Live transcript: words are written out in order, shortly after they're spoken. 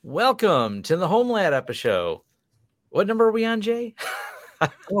Welcome to the Home Lab episode. What number are we on, Jay?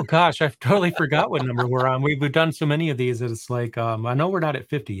 Oh gosh, I totally forgot what number we're on. We've done so many of these that it's like I know we're not at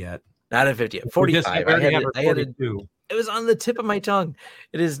 50 yet. Not at 50 yet. 45. I had it. It was on the tip of my tongue.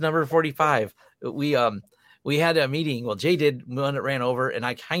 It is number 45. We had a meeting. Well, Jay did one that ran over, and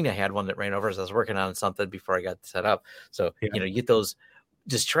I kind of had one that ran over as I was working on something before I got set up. So you get those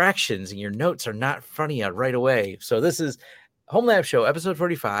distractions, and your notes are not in front of you right away. So this is Home Lab Show, episode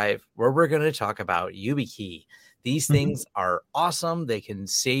 45, where we're going to talk about Yubikey. These things are awesome. They can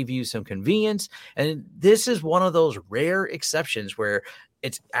save you some convenience. And this is one of those rare exceptions where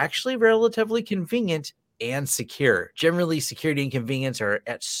it's actually relatively convenient and secure. Generally, security and convenience are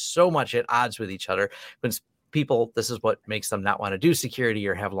so much at odds with each other. When people, this is what makes them not want to do security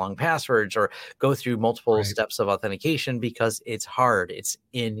or have long passwords or go through multiple steps of authentication because it's hard. It's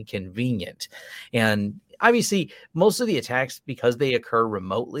inconvenient. And obviously, most of the attacks, because they occur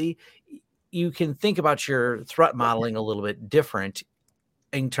remotely, you can think about your threat modeling a little bit different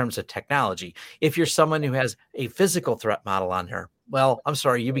in terms of technology. If you're someone who has a physical threat model on her, well, I'm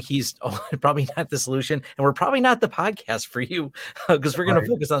sorry, Yubikey's probably not the solution, and we're probably not the podcast for you because we're going to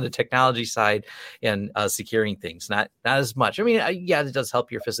focus on the technology side and securing things, not as much. I mean, yeah, it does help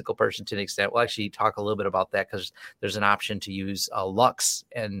your physical person to an extent. We'll actually talk a little bit about that because there's an option to use Lux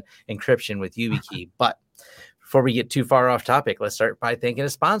and encryption with Yubikey, but before we get too far off topic, let's start by thanking a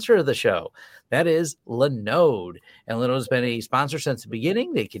sponsor of the show. That is Linode. And Linode's been a sponsor since the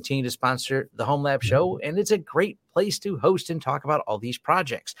beginning. They continue to sponsor the Home Lab show, and it's a great place to host and talk about all these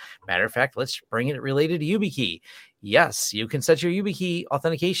projects. Matter of fact, let's bring it related to Yubikey. Yes, you can set your Yubikey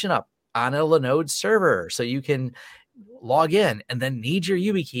authentication up on a Linode server so you can log in and then need your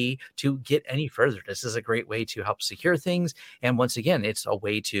Yubikey to get any further. This is a great way to help secure things. And once again, it's a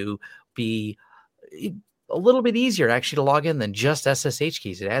way to be a little bit easier actually to log in than just SSH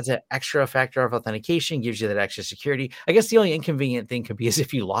keys. It adds an extra factor of authentication, gives you that extra security. I guess the only inconvenient thing could be is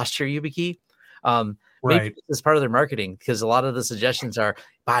if you lost your Yubikey. Maybe this is part of their marketing because a lot of the suggestions are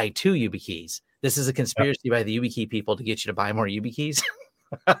buy 2 Yubikeys. This is a conspiracy by the Yubikey people to get you to buy more Yubikeys.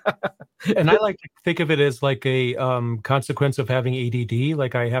 And I like to think of it as like a consequence of having ADD.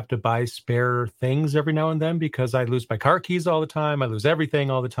 Like I have to buy spare things every now and then because I lose my car keys all the time. I lose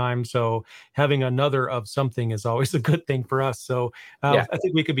everything all the time. So having another of something is always a good thing for us. So I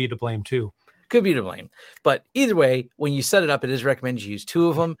think we could be to blame too. Could be to blame. But either way, when you set it up, it is recommended you use 2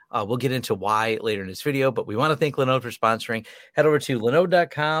 of them. We'll get into why later in this video, but we want to thank Linode for sponsoring. Head over to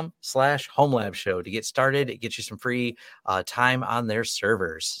linode.com/homelabshow to get started. It gets you some free time on their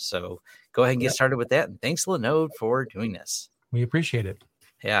servers. So go ahead and get started with that. And thanks, Linode, for doing this. We appreciate it.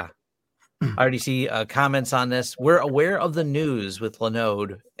 Yeah. I already see comments on this. We're aware of the news with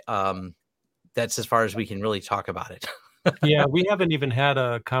Linode. That's as far as we can really talk about it. Yeah, we haven't even had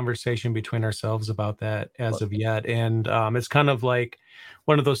a conversation between ourselves about that as of yet. And it's kind of like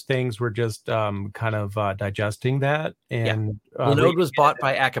one of those things we're just kind of digesting that. And Linode was bought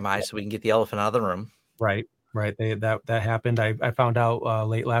by Akamai, so we can get the elephant out of the room. Right. That happened. I found out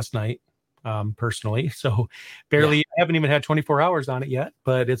late last night personally. So barely, I haven't even had 24 hours on it yet.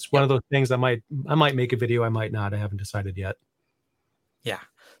 But it's one of those things I might make a video. I might not. I haven't decided yet. Yeah.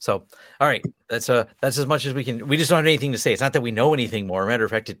 So, all right, that's as much as we can. We just don't have anything to say. It's not that we know anything more. Matter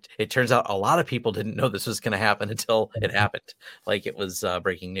of fact, it turns out a lot of people didn't know this was going to happen until it happened, like it was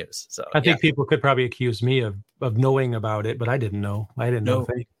breaking news. So I think people could probably accuse me of knowing about it, but I didn't know. I didn't know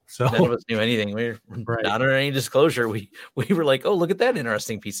anything. So none of us knew anything. We were not under any disclosure. We were like, oh, look at that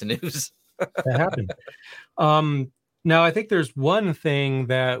interesting piece of news. That happened. Now, I think there's one thing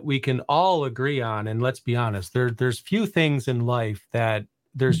that we can all agree on, and let's be honest, there's few things in life that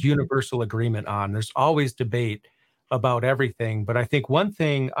there's universal agreement on. There's always debate about everything. But I think one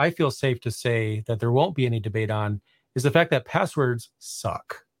thing I feel safe to say that there won't be any debate on is the fact that passwords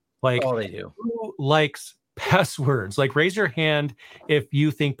suck. Like, they do. Who likes passwords? Like, raise your hand if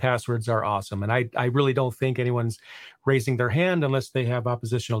you think passwords are awesome. And I really don't think anyone's raising their hand unless they have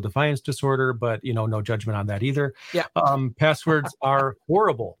oppositional defiance disorder, but, no judgment on that either. Yeah. Passwords are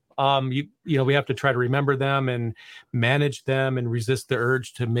horrible. We have to try to remember them and manage them and resist the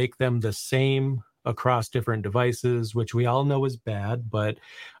urge to make them the same across different devices, which we all know is bad. But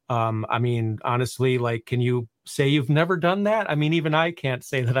honestly, like, can you say you've never done that? I mean, even I can't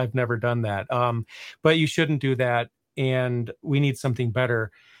say that I've never done that. But you shouldn't do that. And we need something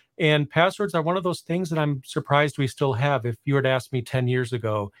better. And passwords are one of those things that I'm surprised we still have. If you were to ask me 10 years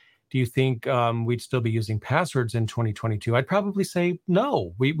ago, do you think we'd still be using passwords in 2022? I'd probably say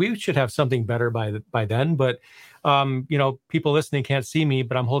no. We should have something better by then. But people listening can't see me,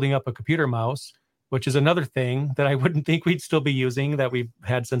 but I'm holding up a computer mouse. which is another thing that I wouldn't think we'd still be using that we've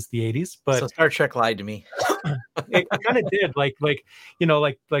had since the 80s. But so Star Trek lied to me. it kind of did,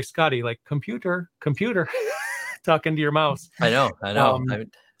 like Scotty, like computer talking to your mouse. I know.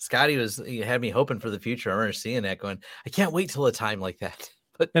 Scotty he had me hoping for the future. I remember seeing that going, I can't wait till a time like that.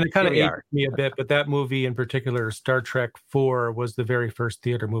 And it kind of aged me a bit, but that movie in particular, Star Trek 4, was the very first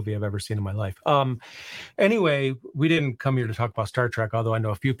theater movie I've ever seen in my life. Anyway, we didn't come here to talk about Star Trek, although I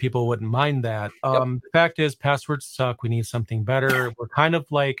know a few people wouldn't mind that. The fact is, passwords suck. We need something better. We're kind of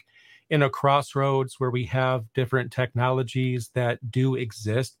like in a crossroads where we have different technologies that do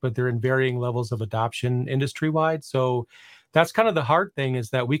exist, but they're in varying levels of adoption industry-wide. So that's kind of the hard thing, is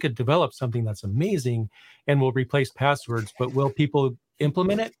that we could develop something that's amazing and will replace passwords, but will people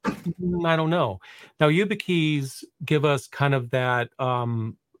implement it? I don't know. Now, YubiKeys give us kind of that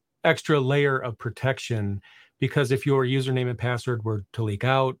extra layer of protection, because if your username and password were to leak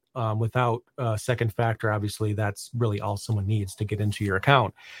out without second factor, obviously that's really all someone needs to get into your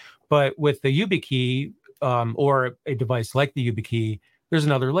account. But with the YubiKey or a device like the YubiKey, there's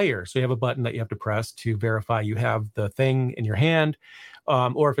another layer. So you have a button that you have to press to verify you have the thing in your hand.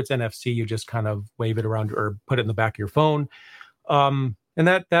 Or if it's NFC, you just kind of wave it around or put it in the back of your phone. And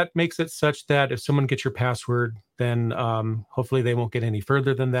that makes it such that if someone gets your password, then hopefully they won't get any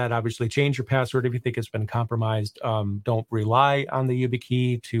further than that. Obviously, change your password if you think it's been compromised. Don't rely on the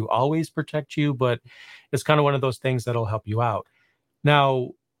YubiKey to always protect you, but it's kind of one of those things that'll help you out.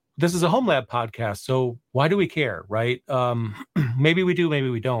 Now, this is a home lab podcast, so why do we care, right? Maybe we do, maybe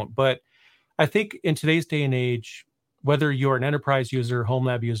we don't. But I think in today's day and age, whether you're an enterprise user, home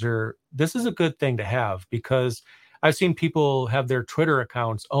lab user, this is a good thing to have, because I've seen people have their Twitter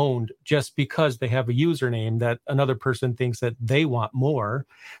accounts owned just because they have a username that another person thinks that they want more.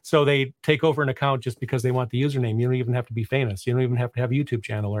 So they take over an account just because they want the username. You don't even have to be famous. You don't even have to have a YouTube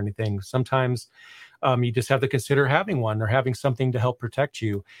channel or anything. Sometimes you just have to consider having one or having something to help protect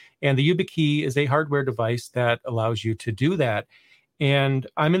you. And the YubiKey is a hardware device that allows you to do that. And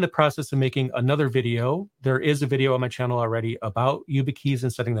I'm in the process of making another video. There is a video on my channel already about YubiKeys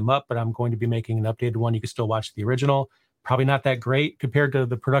and setting them up, but I'm going to be making an updated one. You can still watch the original. Probably not that great compared to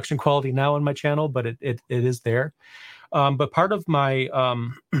the production quality now on my channel, but it is there. But part of my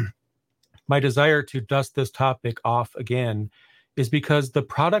my desire to dust this topic off again is because the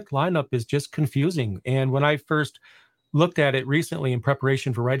product lineup is just confusing. And when I first looked at it recently in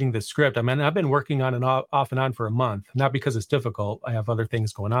preparation for writing this script, I mean, I've been working on and off and on for a month, not because it's difficult. I have other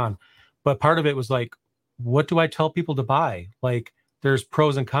things going on. But part of it was like, what do I tell people to buy? Like, there's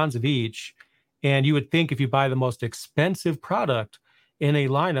pros and cons of each. And you would think if you buy the most expensive product in a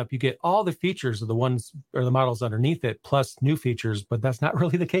lineup, you get all the features of the ones or the models underneath it, plus new features, but that's not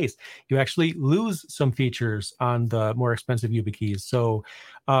really the case. You actually lose some features on the more expensive YubiKeys. So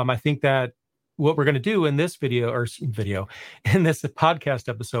I think that what we're going to do in this video in this podcast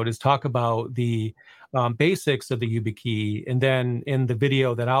episode is talk about the basics of the YubiKey. And then in the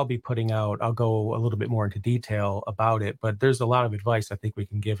video that I'll be putting out, I'll go a little bit more into detail about it. But there's a lot of advice I think we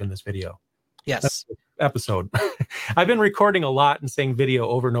can give in this video. Yes. Episode. I've been recording a lot and saying video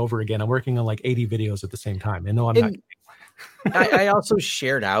over and over again. I'm working on like 80 videos at the same time. And no, I'm not. I also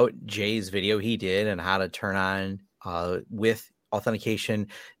shared out Jay's video he did on how to turn on with authentication.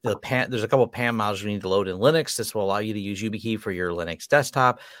 There's a couple of PAM modules you need to load in Linux. This will allow you to use YubiKey for your Linux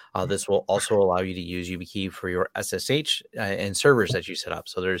desktop. This will also allow you to use YubiKey for your SSH and servers that you set up.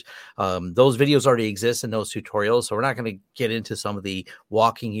 So there's those videos already exist in those tutorials. So we're not going to get into some of the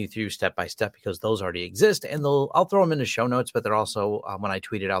walking you through step by step, because those already exist. And I'll throw them in the show notes, but they're also when I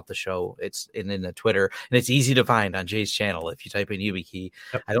tweeted out the show, it's in the Twitter, and it's easy to find on Jay's channel if you type in YubiKey.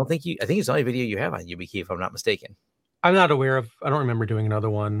 Yep. I think it's the only video you have on YubiKey, if I'm not mistaken. I'm not aware of. I don't remember doing another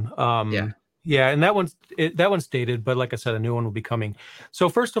one. Yeah, and that one's dated, but like I said, a new one will be coming. So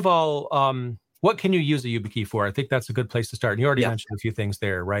first of all, what can you use a YubiKey for? I think that's a good place to start. And you already mentioned a few things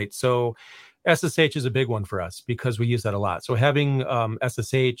there, right? So SSH is a big one for us because we use that a lot. So having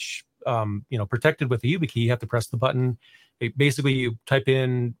SSH, protected with the YubiKey, you have to press the button. Basically, you type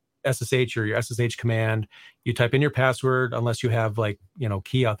in SSH or your SSH command, you type in your password, unless you have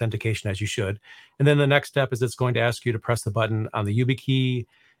key authentication, as you should. And then the next step is it's going to ask you to press the button on the YubiKey,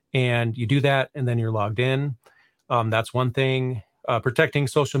 and you do that, and then you're logged in. That's one thing. Protecting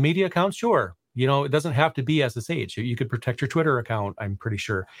social media accounts, sure. It doesn't have to be SSH. You could protect your Twitter account, I'm pretty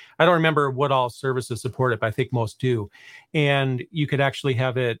sure. I don't remember what all services support it, but I think most do. And you could actually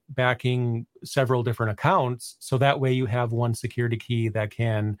have it backing several different accounts. So that way you have one security key that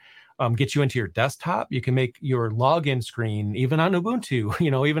can get you into your desktop. You can make your login screen, even on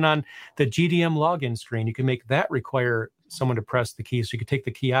Ubuntu, even on the GDM login screen, you can make that require someone to press the key. So you could take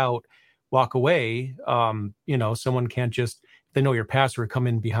the key out, walk away, someone can't just, if they know your password, come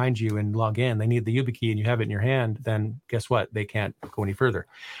in behind you and log in. They need the Yubikey and you have it in your hand, then guess what? They can't go any further.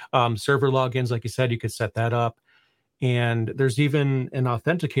 Server logins, like you said, you could set that up. And there's even an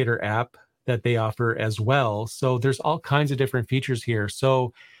authenticator app that they offer as well. So there's all kinds of different features here.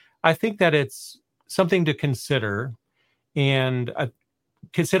 So I think that it's something to consider. And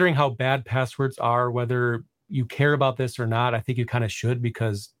considering how bad passwords are, whether you care about this or not, I think you kind of should,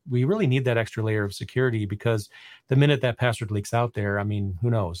 because we really need that extra layer of security, because the minute that password leaks out there, I mean, who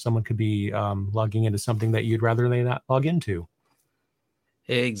knows? Someone could be logging into something that you'd rather they not log into.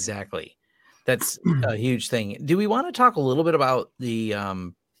 Exactly. That's a huge thing. Do we want to talk a little bit about the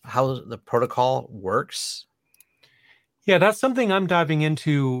how the protocol works? Yeah, that's something I'm diving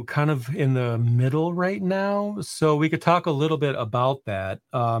into kind of in the middle right now. So we could talk a little bit about that.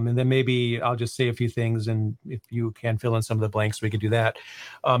 And then maybe I'll just say a few things. And if you can fill in some of the blanks, we could do that.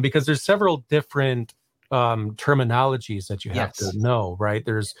 Because there's several different terminologies that you have to know, right?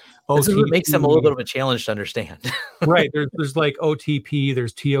 There's OTP. This is what makes them a little bit of a challenge to understand. Right. There's like OTP,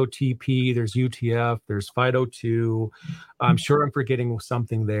 there's TOTP, there's UTF, there's FIDO2. I'm sure I'm forgetting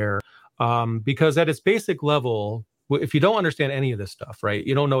something there. Because at its basic level, if you don't understand any of this stuff, right,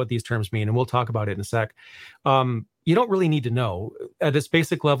 you don't know what these terms mean, and we'll talk about it in a sec. You don't really need to know. At its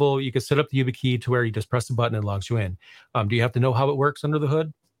basic level, you can set up the Yubikey to where you just press the button and logs you in. Do you have to know how it works under the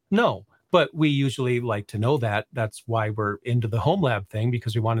hood? No, but we usually like to know that. That's why we're into the home lab thing,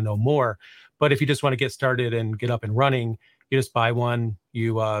 because we want to know more. But if you just want to get started and get up and running, you just buy one,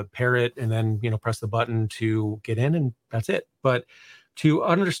 you pair it, and then press the button to get in, and that's it. But to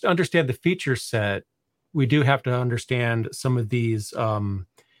understand the feature set, we do have to understand some of these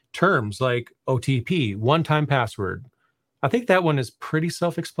terms like OTP, one-time password. I think that one is pretty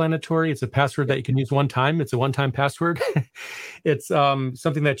self-explanatory. It's a password that you can use one time. It's a one-time password. It's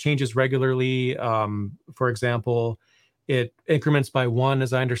something that changes regularly. For example, it increments by one,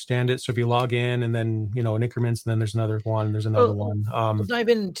 as I understand it. So if you log in and then, it increments, and then there's another one, there's another one. We'll dive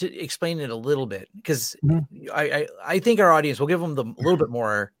in to explain it a little bit, because I think our audience will give them a little bit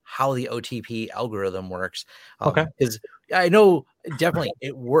more how the OTP algorithm works. Okay. Because I know definitely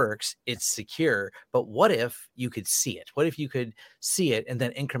it works, it's secure, but what if you could see it? What if you could see it and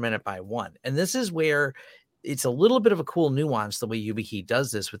then increment it by one? And this is where it's a little bit of a cool nuance the way Yubikey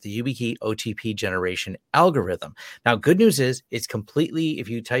does this with the Yubikey OTP generation algorithm. Now, good news is it's completely, if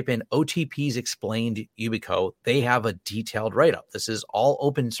you type in OTPs explained Yubico, they have a detailed write-up. This is all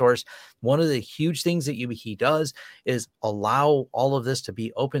open source. One of the huge things that Yubikey does is allow all of this to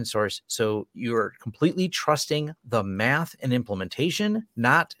be open source. So you're completely trusting the math and implementation,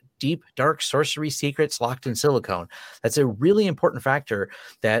 not deep, dark sorcery secrets locked in silicone. That's a really important factor,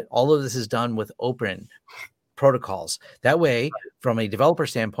 that all of this is done with open protocols. That way, from a developer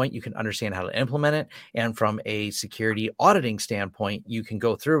standpoint, you can understand how to implement it. And from a security auditing standpoint, you can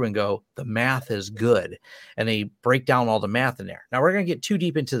go through and go, the math is good. And they break down all the math in there. Now, we're going to get too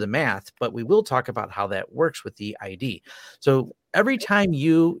deep into the math, but we will talk about how that works with the ID. So every time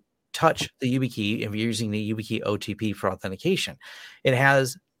you touch the Yubikey, if you're using the Yubikey OTP for authentication, it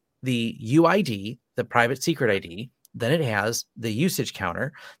has the UID, the private secret ID, then it has the usage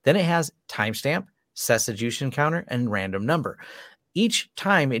counter, then it has timestamp, substitution counter, and random number. Each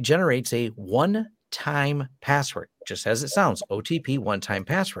time it generates a one-time password, just as it sounds, OTP, one-time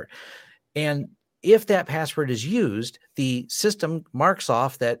password. And if that password is used, the system marks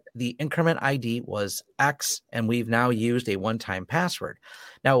off that the increment ID was X, and we've now used a one-time password.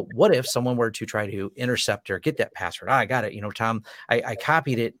 Now, what if someone were to try to intercept or get that password? I got it. Tom, I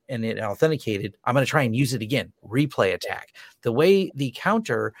copied it and it authenticated. I'm going to try and use it again. Replay attack. The way the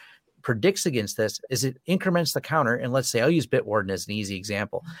counter predicts against this is it increments the counter. And let's say I'll use Bitwarden as an easy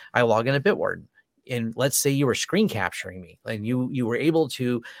example. I log into Bitwarden. And let's say you were screen capturing me and you were able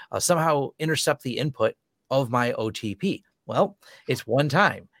to somehow intercept the input of my OTP. Well, it's one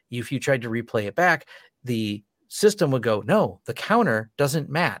time. If you tried to replay it back, the system would go, no, the counter doesn't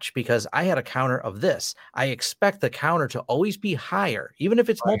match because I had a counter of this. I expect the counter to always be higher, even if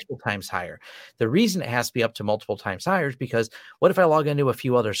it's multiple times higher. The reason it has to be up to multiple times higher is because what if I log into a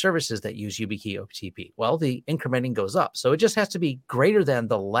few other services that use Yubikey OTP? Well, the incrementing goes up. So it just has to be greater than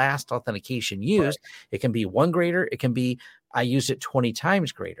the last authentication used. It can be one greater. It can be I used it 20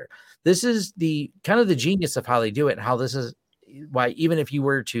 times greater. This is the kind of the genius of how they do it, and how this is why even if you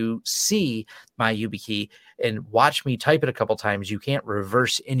were to see my Yubikey and watch me type it a couple times, you can't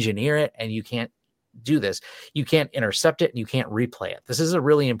reverse engineer it, and you can't do this. You can't intercept it, and you can't replay it. This is a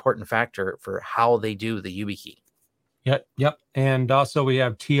really important factor for how they do the Yubikey. Yep. And also we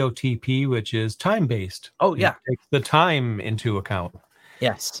have TOTP, which is time-based. Oh, yeah. It takes the time into account.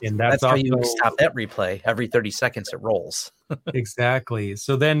 Yes, And that's that's how you also stop that replay. Every 30 seconds it rolls. exactly.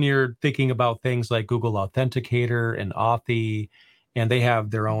 So then you're thinking about things like Google Authenticator and Authy, and they have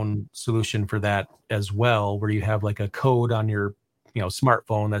their own solution for that as well, where you have like a code on your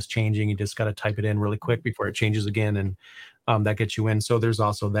smartphone that's changing. You just got to type it in really quick before it changes again, and that gets you in. So there's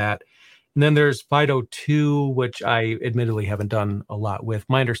also that. And then there's FIDO2, which I admittedly haven't done a lot with.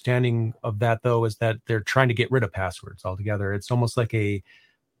 My understanding of that, though, is that they're trying to get rid of passwords altogether. It's almost like a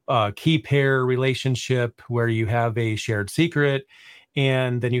key pair relationship where you have a shared secret,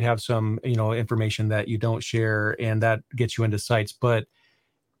 and then you have some information that you don't share, and that gets you into sites. But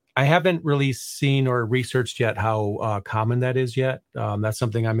I haven't really seen or researched yet how common that is yet. That's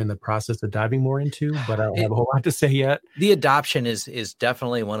something I'm in the process of diving more into, but I don't have a whole lot to say yet. The adoption is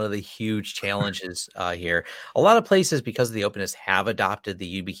definitely one of the huge challenges here. A lot of places, because of the openness, have adopted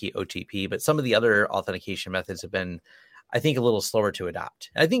the YubiKey OTP, but some of the other authentication methods have been, I think, a little slower to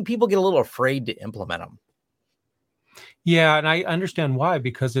adopt. I think people get a little afraid to implement them. Yeah, and I understand why,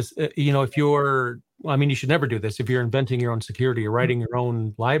 because it's, if you're, I mean, you should never do this. If you're inventing your own security or writing your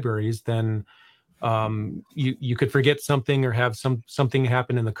own libraries, then you could forget something or have something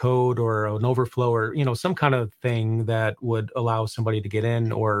happen in the code or an overflow or some kind of thing that would allow somebody to get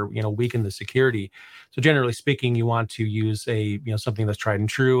in or weaken the security. So generally speaking, you want to use a something that's tried and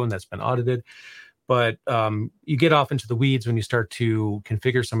true and that's been audited. But you get off into the weeds when you start to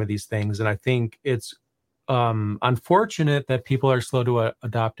configure some of these things, and I think it's unfortunate that people are slow to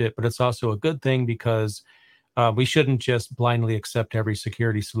adopt it, but it's also a good thing because we shouldn't just blindly accept every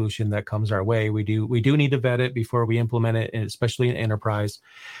security solution that comes our way. We do need to vet it before we implement it, especially in enterprise.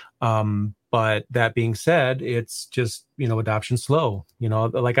 But that being said, it's just, adoption slow.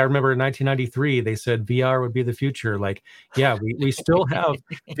 Like I remember in 1993, they said VR would be the future. Like, yeah, we still have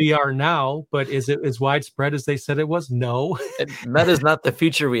VR now, but is it as widespread as they said it was? No. Meta's not the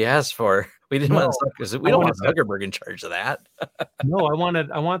future we asked for. We didn't want we don't want Zuckerberg in charge of that. No, I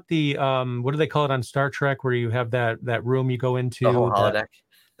want the what do they call it on Star Trek where you have that room you go into, the whole holodeck.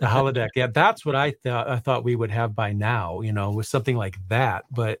 The holodeck. Yeah, that's what I thought we would have by now, with something like that.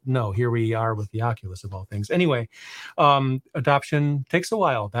 But no, here we are with the Oculus of all things. Anyway, adoption takes a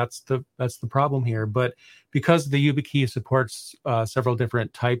while. That's the problem here. But because the YubiKey supports several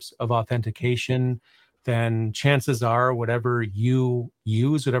different types of authentication, then chances are whatever you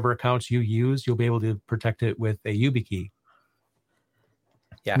use, whatever accounts you use, you'll be able to protect it with a YubiKey.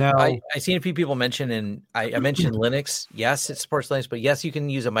 Yeah, now, I seen a few people mention, and I mentioned Linux. Yes, it supports Linux, but yes, you can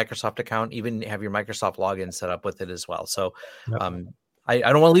use a Microsoft account, even have your Microsoft login set up with it as well. So yep. I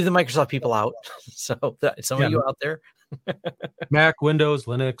don't want to leave the Microsoft people out. So some of you out there. Mac, Windows,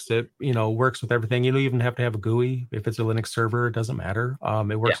 Linux, it works with everything. You don't even have to have a GUI. If it's a Linux server, it doesn't matter.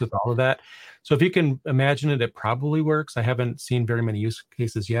 It works with all of that. So if you can imagine it, it probably works. I haven't seen very many use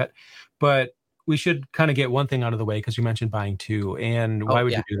cases yet, but we should kind of get one thing out of the way because you mentioned buying two, and why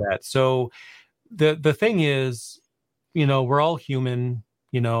would you do that? So the thing is, we're all human.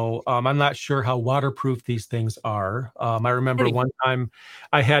 I'm not sure how waterproof these things are. I remember one time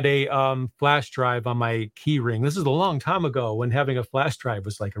I had a flash drive on my key ring. This is a long time ago when having a flash drive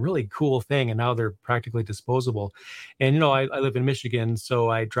was like a really cool thing, and now they're practically disposable. And, I live in Michigan, so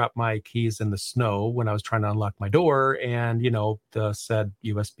I dropped my keys in the snow when I was trying to unlock my door, and, the said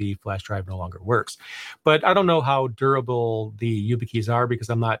USB flash drive no longer works. But I don't know how durable the YubiKeys are because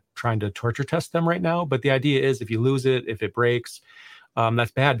I'm not trying to torture test them right now. But the idea is if you lose it, if it breaks,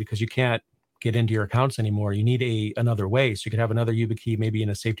 that's bad because you can't get into your accounts anymore. You need another way. So you could have another YubiKey maybe in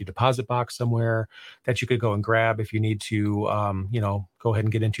a safety deposit box somewhere that you could go and grab if you need to, go ahead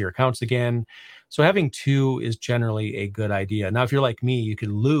and get into your accounts again. So having two is generally a good idea. Now, if you're like me, you could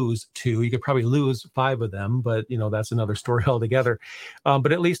lose two. You could probably lose 5 of them, but, that's another story altogether.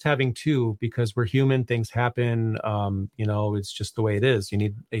 But at least having two, because we're human, things happen. It's just the way it is. You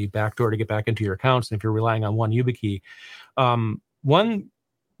need a backdoor to get back into your accounts. And if you're relying on one YubiKey, one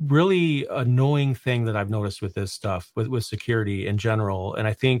really annoying thing that I've noticed with this stuff, with security in general, and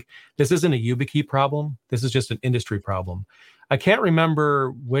I think this isn't a YubiKey problem, this is just an industry problem. I can't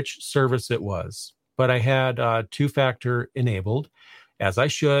remember which service it was, but I had 2-factor enabled, as I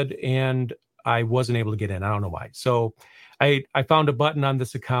should, and I wasn't able to get in. I don't know why. So I found a button on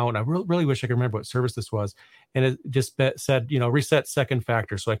this account. I really wish I could remember what service this was. And it just said, reset second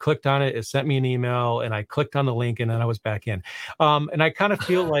factor. So I clicked on it. It sent me an email and I clicked on the link and then I was back in. And I kind of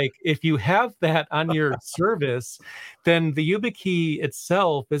feel like if you have that on your service, then the YubiKey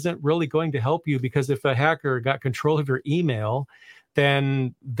itself isn't really going to help you, because if a hacker got control of your email,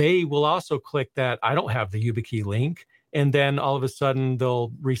 then they will also click that I don't have the YubiKey link. and then all of a sudden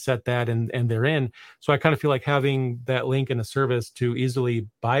they'll reset that and they're in. So I kind of feel like having that link in a service to easily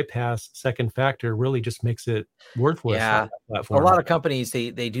bypass second factor really just makes it worthless on Yeah. that platform. A lot of companies,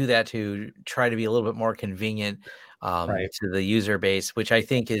 they do that to try to be a little bit more convenient Right. to the user base, which I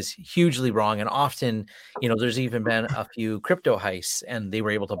think is hugely wrong. And often, there's even been a few crypto heists, and they were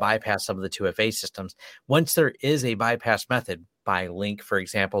able to bypass some of the 2FA systems. Once there is a bypass method by link, for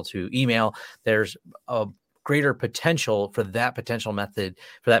example, to email, there's a greater potential for that method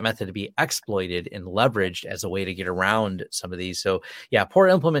to be exploited and leveraged as a way to get around some of these. So yeah, poor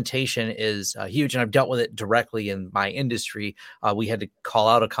implementation is huge, and I've dealt with it directly in my industry. We had to call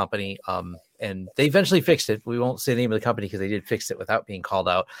out a company, and they eventually fixed it. We won't say the name of the company because they did fix it without being called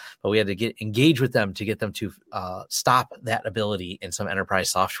out, but we had to engage with them to get them to stop that ability in some enterprise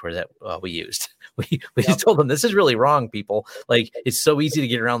software that we used. We just told them, this is really wrong, people. Like, it's so easy to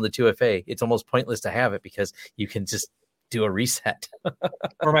get around the 2FA. It's almost pointless to have it because you can just do a reset.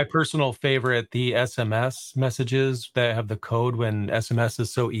 Or my personal favorite, the SMS messages that have the code, when SMS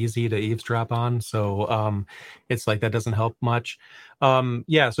is so easy to eavesdrop on. So it's like that doesn't help much.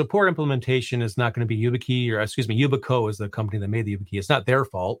 So poor implementation is not going to be Yubikey, or excuse me, Yubico is the company that made the Yubikey. It's not their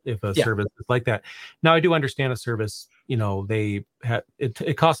fault if a service is like that. Now, I do understand a service,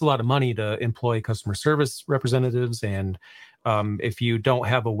 it costs a lot of money to employ customer service representatives, and if you don't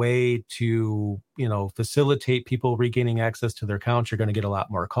have a way to, facilitate people regaining access to their accounts, you're going to get a lot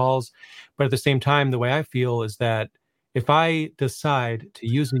more calls. But at the same time, the way I feel is that if I decide to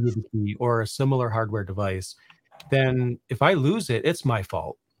use a Yubikey or a similar hardware device, then if I lose it, it's my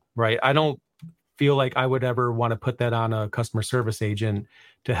fault, right? I don't feel like I would ever want to put that on a customer service agent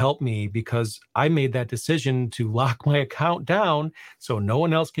to help me, because I made that decision to lock my account down so no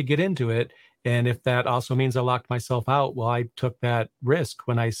one else could get into it. And if that also means I locked myself out, well, I took that risk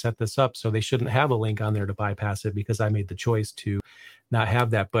when I set this up. So they shouldn't have a link on there to bypass it because I made the choice to not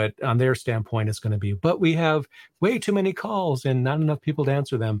have that. But on their standpoint, it's going to be, but we have way too many calls and not enough people to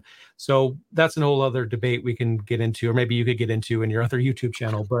answer them. So that's a whole other debate we can get into, or maybe you could get into in your other YouTube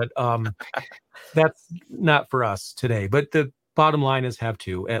channel. But that's not for us today. But the bottom line is, have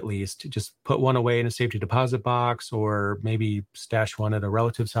to at least just put one away in a safety deposit box, or maybe stash one at a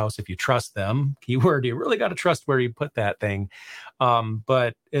relative's house if you trust them. Keyword, you really got to trust where you put that thing.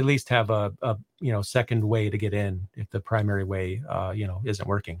 But at least have a second way to get in if the primary way isn't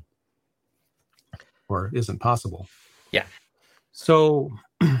working or isn't possible. Yeah. So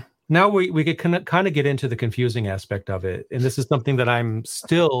now we could kind of get into the confusing aspect of it. And this is something that I'm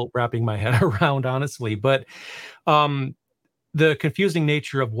still wrapping my head around, honestly. But the confusing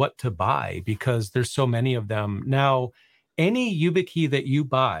nature of what to buy, because there's so many of them. Now, any Yubikey that you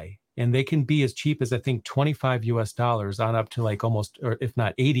buy, and they can be as cheap as, I think, $25 on up to like almost, or if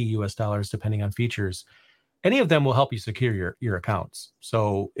not $80, depending on features. Any of them will help you secure your accounts.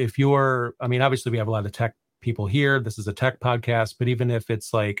 So if obviously we have a lot of tech people here. This is a tech podcast, but even if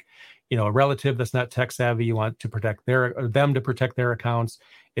it's like, a relative that's not tech savvy, you want to protect them to protect their accounts.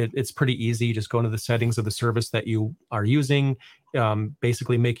 It's pretty easy. Just go into the settings of the service that you are using.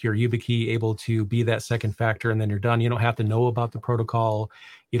 Basically make your Yubikey able to be that second factor, and then you're done. You don't have to know about the protocol.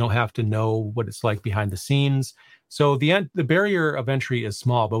 You don't have to know what it's like behind the scenes. So the barrier of entry is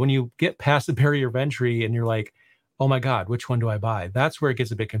small, but when you get past the barrier of entry and you're like, oh my God, which one do I buy? That's where it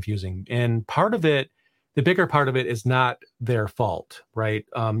gets a bit confusing. And the bigger part of it is not their fault, right?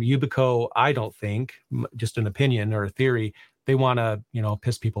 Yubico, I don't think, just an opinion or a theory, they want to,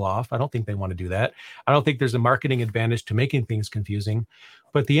 piss people off. I don't think they want to do that. I don't think there's a marketing advantage to making things confusing.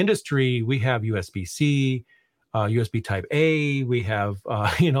 But the industry, we have USB-C, USB Type A, we have,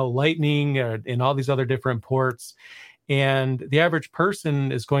 Lightning, and all these other different ports. And the average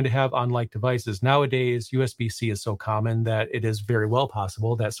person is going to have unlike devices. Nowadays, USB-C is so common that it is very well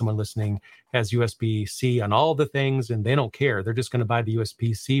possible that someone listening has USB-C on all the things and they don't care. They're just going to buy the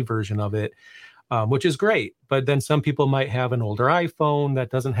USB-C version of it, which is great. But then some people might have an older iPhone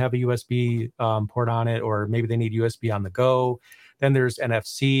that doesn't have a USB port on it, or maybe they need USB on the go. Then there's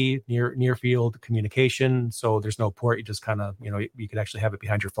NFC, near field communication. So there's no port. You just kind of, you could actually have it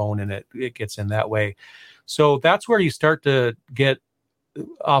behind your phone and it gets in that way. So that's where you start to get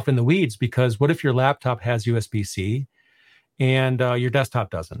off in the weeds, because what if your laptop has USB-C and your desktop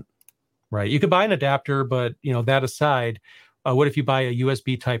doesn't, right? You could buy an adapter, but that aside, what if you buy a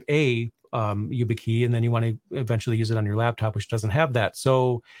USB Type A Yubikey and then you want to eventually use it on your laptop, which doesn't have that?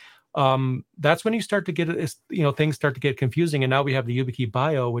 So that's when you start to get things start to get confusing. And now we have the Yubikey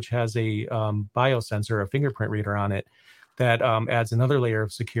Bio, which has a biosensor, a fingerprint reader on it that adds another layer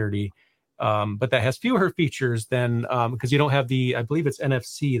of security. but that has fewer features than because you don't have I believe it's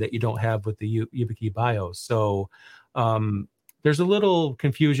NFC that you don't have with the Yubikey BIOS. So there's a little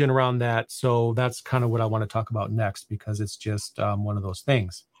confusion around that. So that's kind of what I want to talk about next, because it's just one of those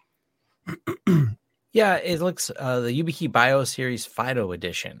things. Yeah, it looks the Yubikey Bio Series FIDO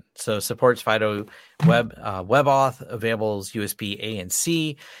edition. So supports FIDO WebAuth, available as USB A and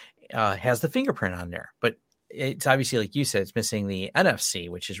C, has the fingerprint on there. But it's obviously, like you said, it's missing the NFC,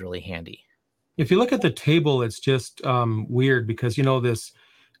 which is really handy. If you look at the table, it's just weird because, this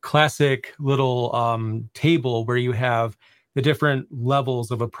classic little table where you have the different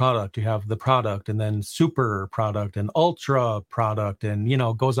levels of a product. You have the product and then super product and ultra product and,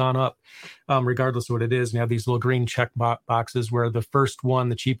 goes on up regardless of what it is. And you have these little green check boxes where the first one,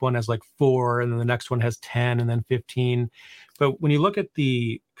 the cheap one, has like 4, and then the next one has 10 and then 15. But when you look at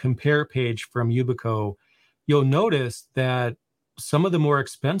the compare page from Yubico, you'll notice that some of the more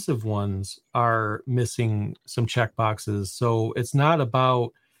expensive ones are missing some check boxes. So it's not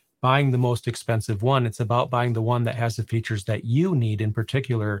about buying the most expensive one. It's about buying the one that has the features that you need in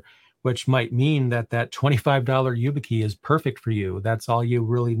particular, which might mean that $25 Yubikey is perfect for you. That's all you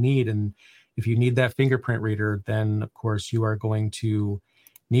really need. And if you need that fingerprint reader, then of course you are going to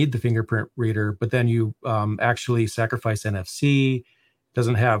need the fingerprint reader, but then you actually sacrifice NFC.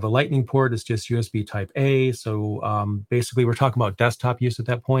 Doesn't have a lightning port. It's just USB type A. So basically we're talking about desktop use at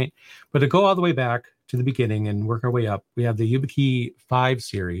that point. But to go all the way back to the beginning and work our way up, we have the Yubikey 5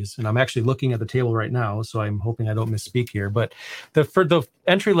 series. And I'm actually looking at the table right now, so I'm hoping I don't misspeak here. But for the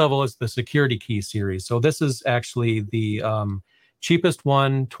entry level is the security key series. So this is actually the cheapest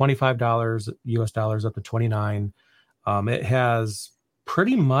one, $25 US dollars up to $29. It has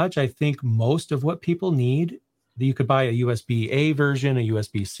pretty much, I think, most of what people need. You could buy a USB-A version, a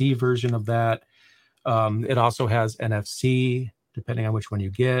USB-C version of that. It also has NFC, depending on which one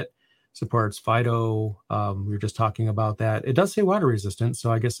you get. Supports FIDO. We were just talking about that. It does say water resistant,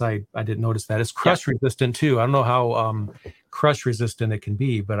 so I guess I didn't notice that. It's crush resistant too. I don't know how crush resistant it can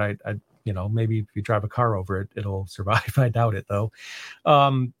be, but I maybe if you drive a car over it, it'll survive. I doubt it though.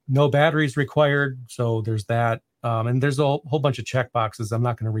 No batteries required, so there's that. And there's a whole bunch of check boxes. I'm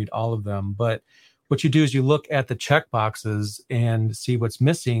not going to read all of them, but what you do is you look at the check boxes and see what's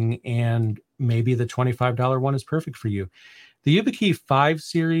missing, and maybe the $25 one is perfect for you. The Yubikey 5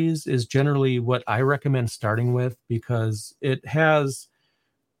 series is generally what I recommend starting with because it has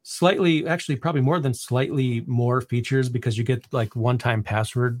probably more than slightly more features because you get like one-time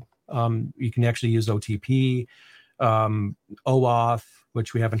password. You can actually use OTP, OAuth,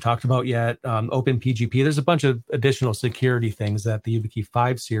 which we haven't talked about yet, OpenPGP. There's a bunch of additional security things that the Yubikey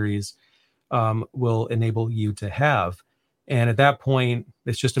 5 series will enable you to have. And at that point,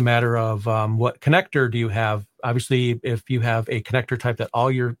 it's just a matter of what connector do you have. Obviously, if you have a connector type that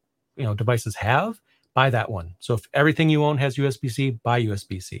all your devices have, buy that one. So if everything you own has USB-C, buy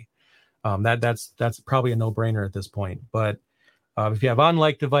USB-C. That's probably a no-brainer at this point. But if you have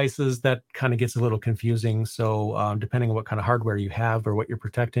on-like devices, that kind of gets a little confusing. So depending on what kind of hardware you have or what you're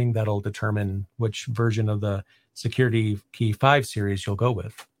protecting, that'll determine which version of the Security Key 5 series you'll go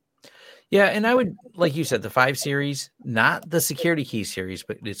with. Yeah, and I would, like you said, the 5 series, not the Security Key series,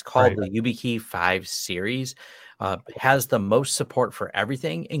 but it's called the Yubikey 5 series, has the most support for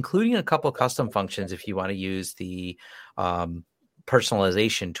everything, including a couple custom functions if you want to use the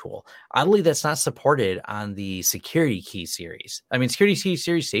personalization tool. Oddly, that's not supported on the Security Key series. I mean, Security Key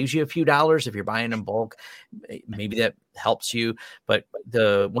series saves you a few dollars if you're buying in bulk. Maybe that helps you. But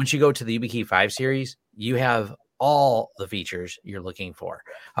once you go to the Yubikey 5 series, you have all the features you're looking for.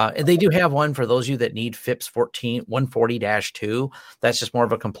 And they do have one for those of you that need FIPS 140-2. That's just more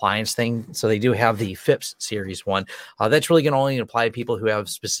of a compliance thing. So they do have the FIPS series one. That's really going to only apply to people who have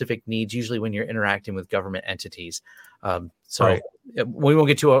specific needs, usually when you're interacting with government entities. We won't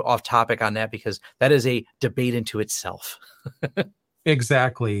get too off topic on that because that is a debate into itself.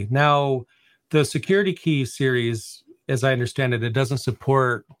 Exactly. Now, the Security Key series, as I understand it, it doesn't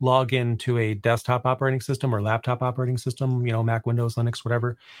support login to a desktop operating system or laptop operating system, Mac, Windows, Linux,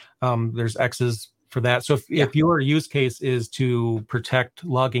 whatever. There's X's for that. So if your use case is to protect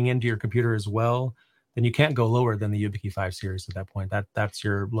logging into your computer as well, then you can't go lower than the Yubikey 5 series at that point. That's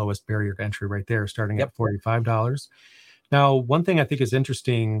your lowest barrier to entry right there, starting at $45. Now, one thing I think is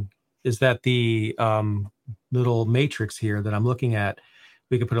interesting is that the little matrix here that I'm looking at,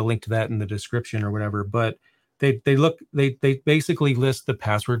 we could put a link to that in the description or whatever, but they basically list the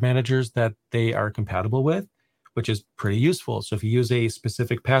password managers that they are compatible with, which is pretty useful. So if you use a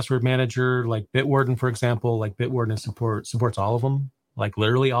specific password manager like Bitwarden, for example, like Bitwarden supports all of them, like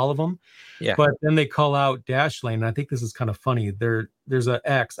literally all of them. Yeah. But then they call out Dashlane, and I think this is kind of funny. There's an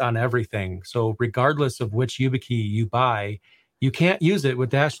X on everything. So regardless of which YubiKey you buy, you can't use it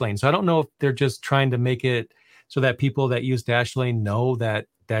with Dashlane. So I don't know if they're just trying to make it so that people that use Dashlane know that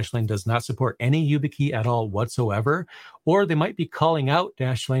Dashlane does not support any YubiKey at all whatsoever, or they might be calling out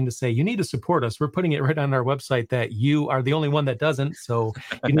Dashlane to say, you need to support us. We're putting it right on our website that you are the only one that doesn't. So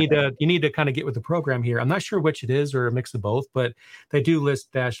you need to kind of get with the program here. I'm not sure which it is or a mix of both, but they do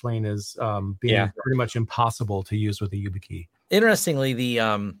list Dashlane as being pretty much impossible to use with a YubiKey. Interestingly, the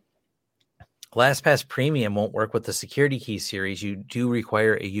LastPass Premium won't work with the Security Key series. You do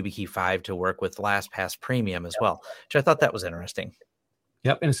require a YubiKey 5 to work with LastPass Premium as well, which I thought that was interesting.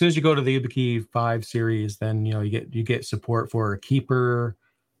 Yep, and as soon as you go to the YubiKey 5 series, then you get support for Keeper,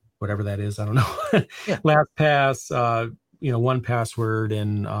 whatever that is. I don't know. LastPass, 1Password,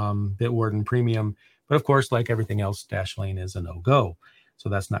 and Bitwarden Premium. But of course, like everything else, Dashlane is a no-go. So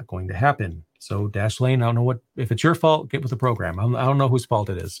that's not going to happen. So Dashlane, I don't know if it's your fault, get with the program. I don't know whose fault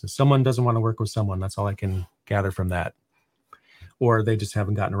it is. If someone doesn't want to work with someone, that's all I can gather from that. Or they just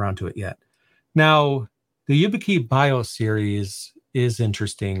haven't gotten around to it yet. Now, the YubiKey BIOS series is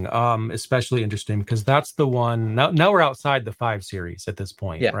interesting, especially interesting because that's the one. Now we're outside the 5 series at this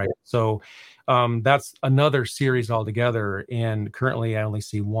point, right? So that's another series altogether. And currently I only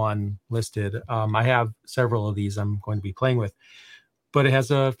see one listed. I have several of these I'm going to be playing with, but it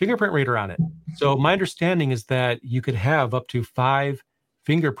has a fingerprint reader on it. So my understanding is that you could have up to 5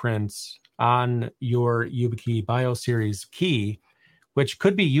 fingerprints on your YubiKey BIOS series key, which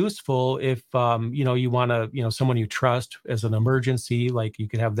could be useful if, you want to, someone you trust as an emergency, like you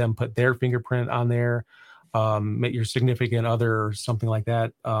could have them put their fingerprint on there, your significant other or something like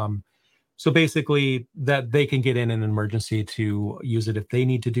that. So basically that they can get in an emergency to use it if they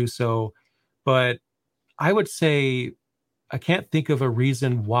need to do so. But I would say, I can't think of a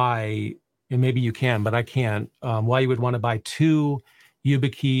reason why, and maybe you can, but I can't, why you would want to buy 2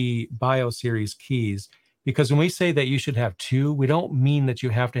 YubiKey BIOS series keys. Because when we say that you should have 2, we don't mean that you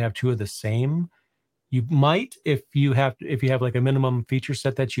have to have 2 of the same. You might if you have like a minimum feature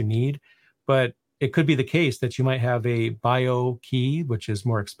set that you need, but it could be the case that you might have a bio key, which is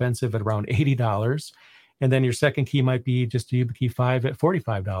more expensive at around $80. And then your second key might be just a YubiKey 5 at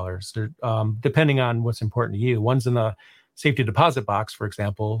 $45, or, depending on what's important to you. One's in the safety deposit box, for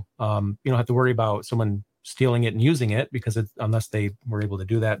example. You don't have to worry about someone stealing it and using it unless they were able to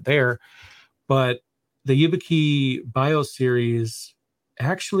do that there. But the YubiKey BIOS series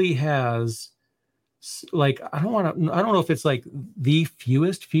actually has, like, I don't know if it's like the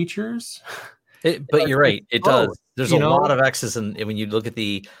fewest features. But you're right. It does. There's a lot of X's, and when you look at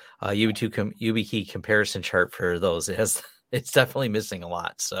the YubiKey comparison chart for those, it's definitely missing a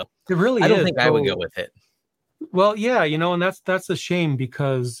lot. So it really I don't think I would go with it. Well, yeah, and that's a shame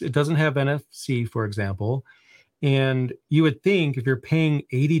because it doesn't have NFC, for example. And you would think if you're paying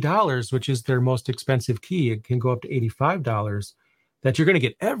 $80, which is their most expensive key, it can go up to $85, that you're going to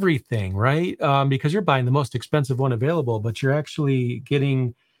get everything, right? Because you're buying the most expensive one available, but you're actually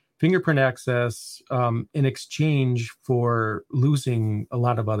getting fingerprint access in exchange for losing a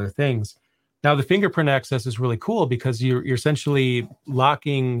lot of other things. Now, the fingerprint access is really cool because you're essentially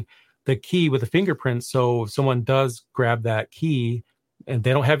locking the key with a fingerprint. So if someone does grab that key and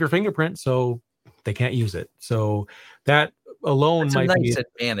they don't have your fingerprint, so they can't use it. So that alone might be a nice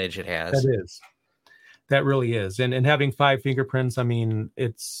advantage it has. That really is. And having 5 fingerprints, I mean,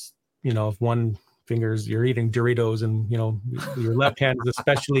 it's, if one finger's, you're eating Doritos and, your left hand is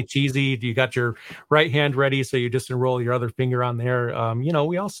especially cheesy. You got your right hand ready. So you just enroll your other finger on there.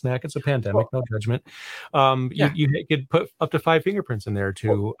 We all snack. It's a pandemic, no judgment. You could put up to 5 fingerprints in there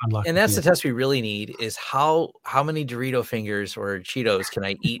to unlock. And that's the test we really need is how many Dorito fingers or Cheetos can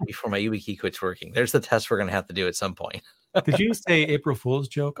I eat before my YubiKey quits working? There's the test we're going to have to do at some point. Did you say April Fool's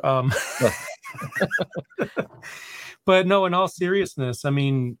joke? But no, in all seriousness, I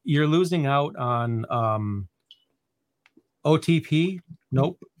mean, you're losing out on OTP,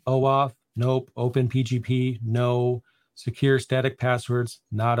 nope. OAuth, nope. OpenPGP, no. Secure static passwords,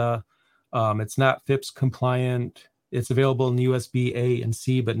 nada. It's not FIPS compliant. It's available in USB A and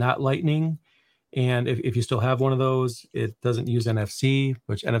C, but not Lightning. And if you still have one of those, it doesn't use NFC,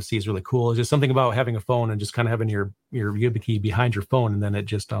 which NFC is really cool. It's just something about having a phone and just kind of having your YubiKey behind your phone, and then it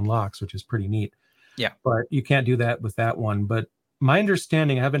just unlocks, which is pretty neat. Yeah. But you can't do that with that one. But my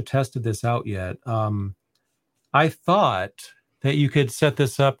understanding, I haven't tested this out yet. I thought that you could set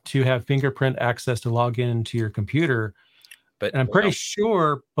this up to have fingerprint access to log into your computer. But I'm pretty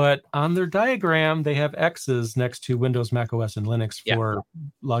sure, but on their diagram, they have X's next to Windows, Mac OS, and Linux for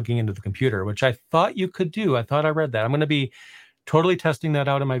logging into the computer, which I thought you could do. I thought I read that. I'm going to be totally testing that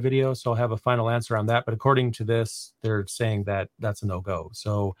out in my video, so I'll have a final answer on that. But according to this, they're saying that that's a no-go.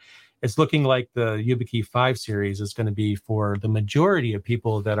 So it's looking like the Yubikey 5 series is going to be for the majority of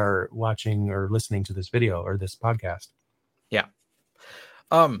people that are watching or listening to this video or this podcast. Yeah.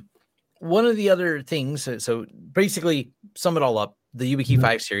 One of the other things, so basically sum it all up, the Yubikey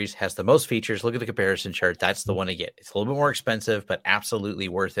 5 series has the most features. Look at the comparison chart. That's the one to get. It's a little bit more expensive, but absolutely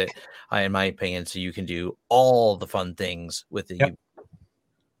worth it, in my opinion. So you can do all the fun things with the Yep.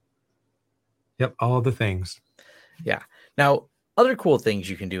 Yep, all the things. Yeah. Now, other cool things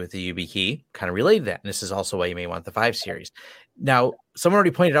you can do with the Yubikey kind of relate to that. And this is also why you may want the 5 series. Now, someone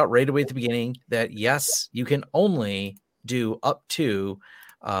already pointed out right away at the beginning that, yes, you can only do up to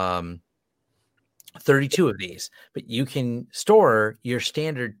 32 of these, but you can store your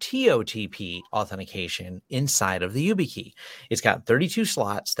standard TOTP authentication inside of the Yubikey. It's got 32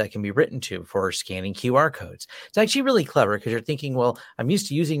 slots that can be written to for scanning QR codes. It's actually really clever because you're thinking, well, I'm used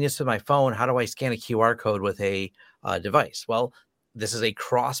to using this with my phone. How do I scan a QR code with a device? Well, this is a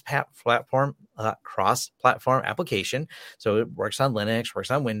cross-platform application. So it works on Linux,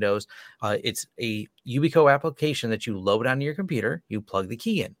 works on Windows. It's a Yubikey application that you load onto your computer. You plug the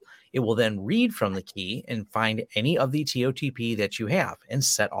key in. It will then read from the key and find any of the TOTP that you have and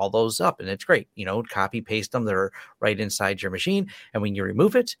set all those up. And it's great. Copy, paste them. They're right inside your machine. And when you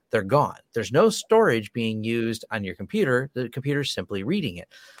remove it, they're gone. There's no storage being used on your computer. The computer's simply reading it.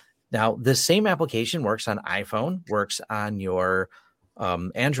 Now, this same application works on iPhone, works on your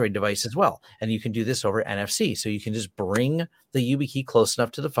Android device as well. And you can do this over NFC. So you can just bring the Yubikey close enough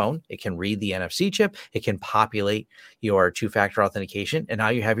to the phone. It can read the NFC chip. It can populate your two-factor authentication. And now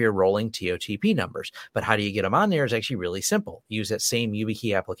you have your rolling TOTP numbers. But how do you get them on there is actually really simple. Use that same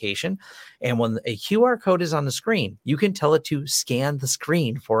Yubikey application. And when a QR code is on the screen, you can tell it to scan the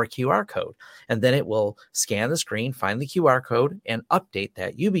screen for a QR code. And then it will scan the screen, find the QR code, and update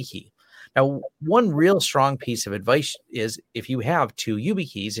that Yubikey. Now, one real strong piece of advice is if you have 2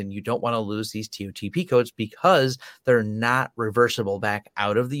 Yubikeys and you don't want to lose these TOTP codes because they're not reversible back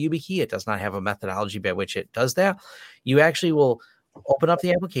out of the Yubikey, it does not have a methodology by which it does that, you actually will open up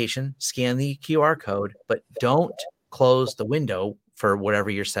the application, scan the QR code, but don't close the window for whatever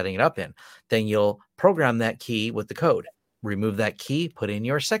you're setting it up in. Then you'll program that key with the code. Remove that key, put in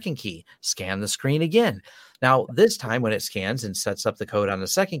your second key, scan the screen again. Now, this time when it scans and sets up the code on the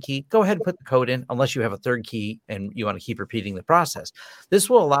second key, go ahead and put the code in unless you have a third key and you want to keep repeating the process.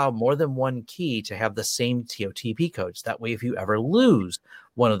 This will allow more than one key to have the same TOTP codes. That way, if you ever lose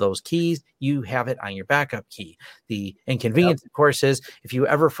one of those keys, you have it on your backup key. The inconvenience, of course, is if you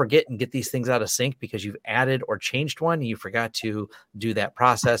ever forget and get these things out of sync because you've added or changed one and you forgot to do that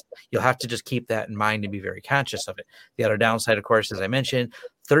process, you'll have to just keep that in mind and be very conscious of it. The other downside, of course, as I mentioned,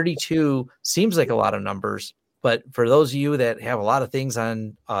 32 seems like a lot of numbers, but for those of you that have a lot of things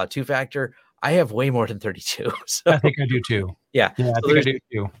on two-factor, I have way more than 32. So I think I do too. Yeah, I think I do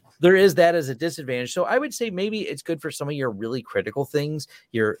too. There is that as a disadvantage. So I would say maybe it's good for some of your really critical things,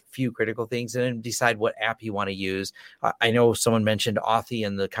 your few critical things, and then decide what app you want to use. I know someone mentioned Authy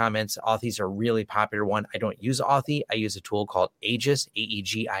in the comments. Authy's a really popular one. I don't use Authy. I use a tool called Aegis,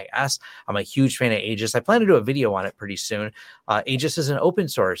 Aegis. I'm a huge fan of Aegis. I plan to do a video on it pretty soon. Aegis is an open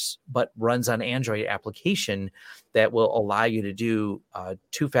source, but runs on Android application that will allow you to do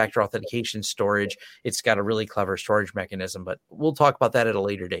two-factor authentication storage. It's got a really clever storage mechanism, but we'll talk about that at a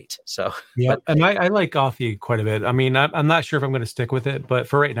later date. So yeah, and I like Authy quite a bit. I mean, I'm not sure if I'm going to stick with it, but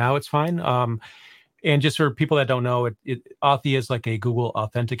for right now, it's fine. And just for people that don't know, Authy is like a Google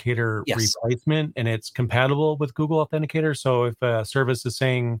Authenticator replacement, and it's compatible with Google Authenticator. So if a service is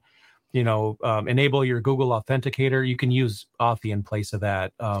saying, enable your Google Authenticator, you can use Authy in place of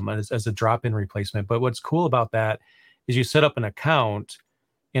that as a drop-in replacement. But what's cool about that is you set up an account,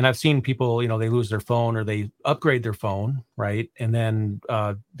 and I've seen people, they lose their phone or they upgrade their phone, right? And then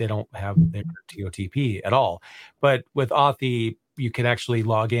they don't have their TOTP at all. But with Authy, you can actually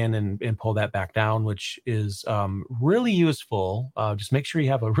log in and pull that back down, which is really useful. Just make sure you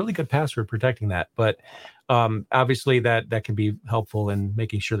have a really good password protecting that. But obviously that can be helpful in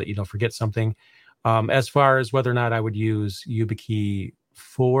making sure that you don't forget something. As far as whether or not I would use Yubikey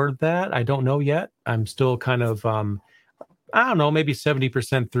for that, I don't know yet. I'm still kind of, I don't know, maybe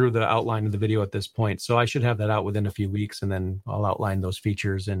 70% through the outline of the video at this point. So I should have that out within a few weeks, and then I'll outline those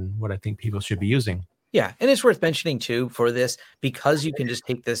features and what I think people should be using. Yeah, and it's worth mentioning too for this, because you can just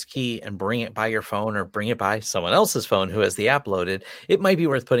take this key and bring it by your phone or bring it by someone else's phone who has the app loaded. It might be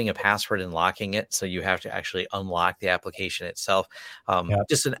worth putting a password and locking it, so you have to actually unlock the application itself. Yep.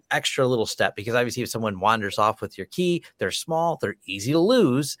 Just an extra little step, because obviously if someone wanders off with your key, they're small, they're easy to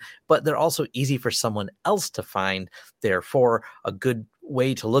lose, but they're also easy for someone else to find. Therefore, a good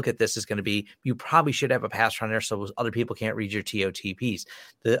way to look at this is going to be, you probably should have a password on there so other people can't read your TOTPs.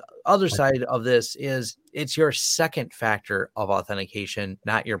 The other side of this is it's your second factor of authentication,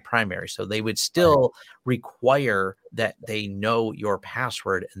 not your primary. So they would still require that they know your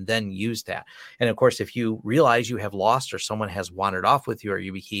password and then use that. And of course, if you realize you have lost or someone has wandered off with your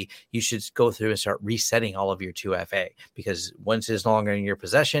Yubikey, you should go through and start resetting all of your 2FA, because once it's no longer in your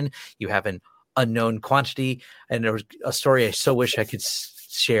possession, you have an unknown quantity. And there was a story I so wish I could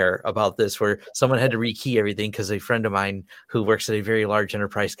share about this, where someone had to rekey everything because a friend of mine who works at a very large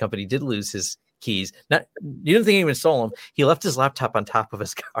enterprise company did lose his keys. Not, you didn't think anyone stole them. He left his laptop on top of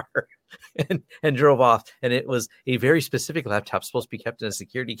his car and drove off. And it was a very specific laptop supposed to be kept in a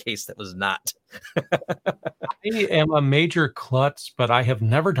security case that was not. I am a major klutz, but I have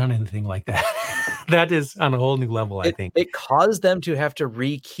never done anything like that. That is on a whole new level, I think. It caused them to have to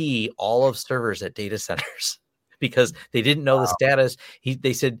rekey all of servers at data centers because they didn't know the status.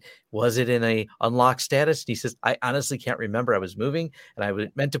 They said, was it in a unlocked status? And he says, I honestly can't remember. I was moving and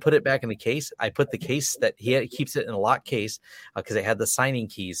I meant to put it back in the case. I put the case that he keeps it in a locked case because they had the signing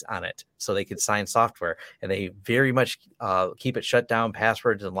keys on it so they could sign software, and they very much keep it shut down,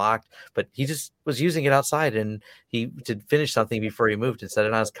 passwords and locked. But he just was using it outside, and he did finish something before he moved and set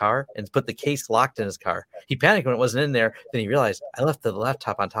it on his car and put the case locked in his car. He panicked when it wasn't in there. Then he realized, I left the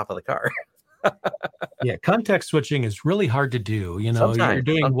laptop on top of the car. Yeah, context switching is really hard to do. You know, you're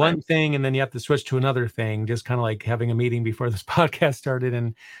doing one thing and then you have to switch to another thing, just kind of like having a meeting before this podcast started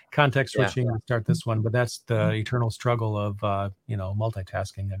and context switching to start this one. But that's the eternal struggle of,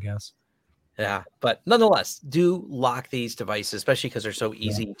 multitasking, I guess. Yeah, but nonetheless, do lock these devices, especially because they're so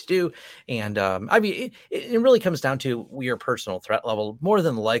easy to do. And I mean, it really comes down to your personal threat level. More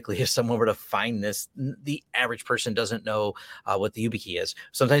than likely, if someone were to find this, the average person doesn't know what the Yubikey is.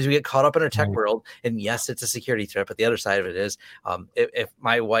 Sometimes we get caught up in our tech world, and yes, it's a security threat. But the other side of it is, if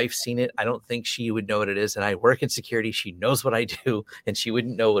my wife's seen it, I don't think she would know what it is. And I work in security; she knows what I do, and she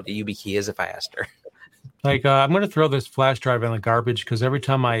wouldn't know what a Yubikey is if I asked her. Like, I'm going to throw this flash drive in the garbage because every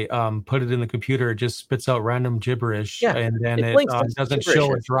time I put it in the computer, it just spits out random gibberish, and then it doesn't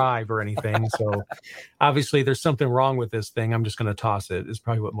show a drive or anything. So obviously there's something wrong with this thing. I'm just going to toss it. Is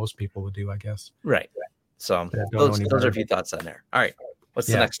probably what most people would do, I guess. Right. So those are a few thoughts on there. All right. What's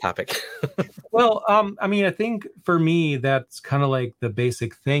the next topic? Well, I mean, I think for me, that's kind of like the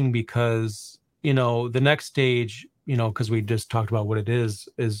basic thing because, the next stage, because we just talked about what it is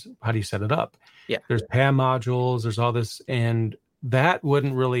how do you set it up? Yeah. There's PAM modules, there's all this, and that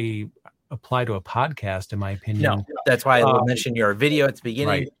wouldn't really apply to a podcast, in my opinion. No, that's why I mentioned your video at the beginning.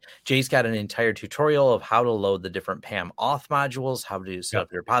 Right. Jay's got an entire tutorial of how to load the different PAM auth modules, how to set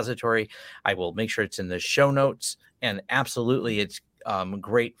up your repository. I will make sure it's in the show notes, and absolutely it's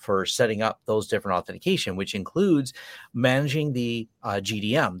great for setting up those different authentication, which includes managing the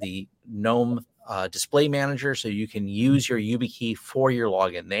GDM, the GNOME display manager, so you can use your Yubikey for your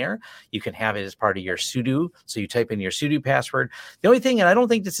login there. You can have it as part of your sudo, so you type in your sudo password. The only thing, and I don't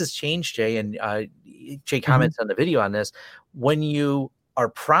think this has changed, Jay, and Jay comments on the video on this, when you are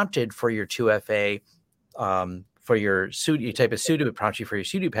prompted for your 2FA, for your sudo, you type a sudo, it prompts you for your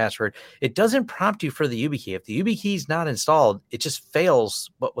sudo password. It doesn't prompt you for the Yubikey. If the Yubikey is not installed, it just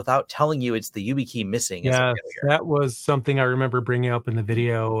fails, but without telling you it's the Yubikey missing. Yeah, that was something I remember bringing up in the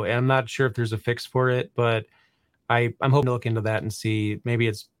video. And I'm not sure if there's a fix for it, but I'm hoping to look into that and see maybe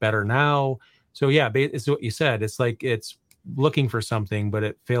it's better now. So yeah, it's what you said. It's like it's looking for something, but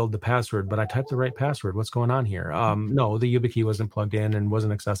it failed the password. But I typed the right password. What's going on here? No, the Yubikey wasn't plugged in and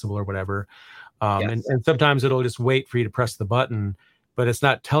wasn't accessible or whatever. And sometimes it'll just wait for you to press the button, but it's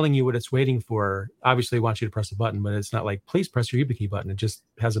not telling you what it's waiting for. Obviously, it wants you to press the button, but it's not like, please press your Yubikey button. It just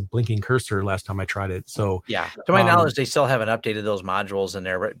has a blinking cursor last time I tried it. So yeah, to my knowledge, they still haven't updated those modules in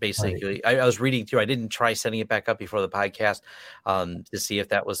there. Basically, I was reading through. I didn't try setting it back up before the podcast to see if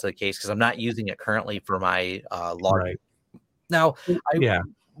that was the case, because I'm not using it currently for my login. Right. Now,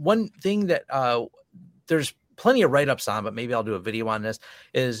 one thing that there's plenty of write-ups on, but maybe I'll do a video on this,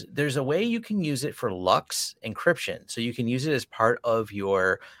 is there's a way you can use it for LUKS encryption. So you can use it as part of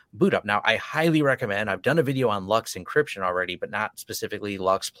your boot up. Now, I highly recommend, I've done a video on LUKS encryption already, but not specifically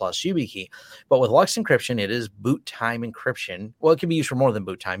LUKS plus Yubikey. But with LUKS encryption, it is boot time encryption. Well, it can be used for more than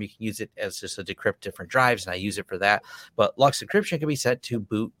boot time. You can use it as just to decrypt different drives, and I use it for that. But LUKS encryption can be set to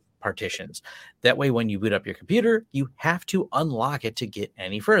boot partitions. That way, when you boot up your computer, you have to unlock it to get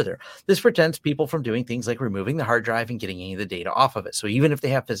any further. This prevents people from doing things like removing the hard drive and getting any of the data off of it. So even if they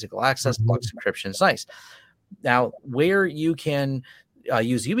have physical access, Lux encryption is nice. Now, where you can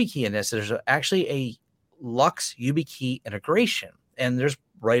use Yubikey in this, there's actually a Lux Yubikey integration, and there's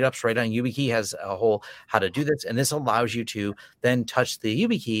write-ups right on Yubikey has a whole how to do this, and this allows you to then touch the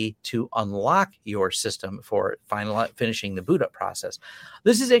Yubikey to unlock your system for finishing the boot up process.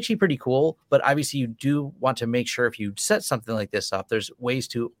 This is actually pretty cool, but obviously you do want to make sure if you set something like this up, there's ways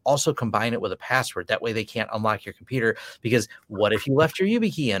to also combine it with a password. That way they can't unlock your computer, because what if you left your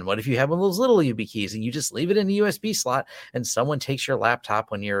Yubikey in? What if you have one of those little Yubikeys and you just leave it in the USB slot and someone takes your laptop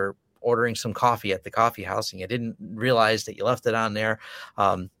when you're ordering some coffee at the coffee house and you didn't realize that you left it on there?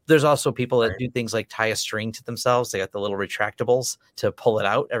 There's also people that do things like tie a string to themselves. They got the little retractables to pull it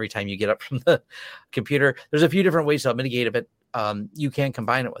out every time you get up from the computer. There's a few different ways to mitigate it, but you can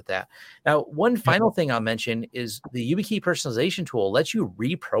combine it with that. Now, one final thing I'll mention is the Yubikey personalization tool lets you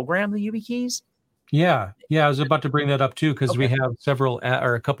reprogram the Yubikeys. Yeah, I was about to bring that up too, because we have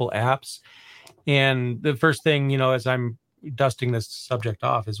a couple apps. And the first thing, as I'm dusting this subject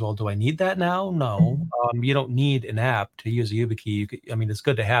off is, well, do I need that now? No, you don't need an app to use a Yubikey. It's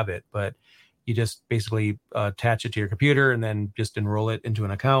good to have it, but you just basically attach it to your computer and then just enroll it into an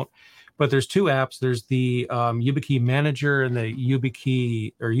account. But there's two apps. There's the Yubikey Manager and the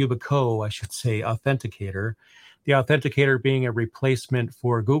Yubico, I should say, Authenticator. The Authenticator being a replacement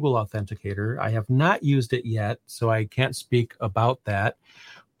for Google Authenticator. I have not used it yet, so I can't speak about that.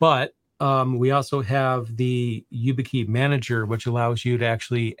 But we also have the Yubikey Manager, which allows you to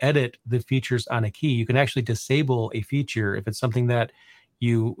actually edit the features on a key. You can actually disable a feature if it's something that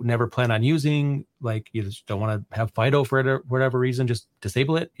you never plan on using, like you just don't want to have FIDO for whatever reason, just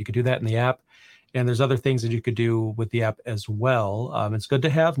disable it. You could do that in the app. And there's other things that you could do with the app as well. It's good to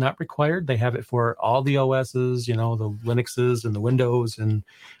have, not required. They have it for all the OSs, the Linuxes and the Windows, and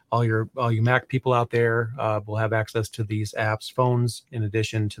all you Mac people out there will have access to these apps, phones, in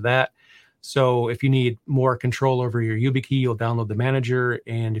addition to that. So if you need more control over your Yubikey, you'll download the Manager.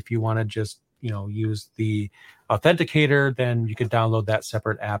 And if you want to just, use the Authenticator, then you could download that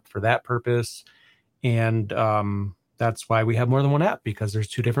separate app for that purpose. And that's why we have more than one app, because there's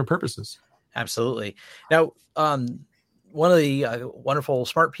two different purposes. Absolutely. Now, one of the wonderful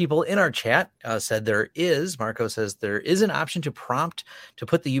smart people in our chat said Marco says there is an option to prompt to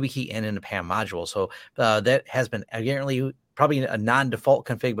put the Yubikey in a PAM module. So that has been apparently probably a non-default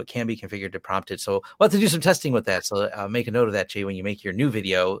config, but can be configured to prompt it. So we'll have to do some testing with that. So make a note of that, Jay, when you make your new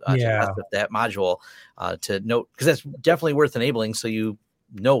video to test with that module to note, because that's definitely worth enabling, so you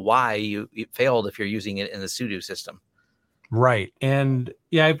know why you failed if you're using it in the sudo system. Right. And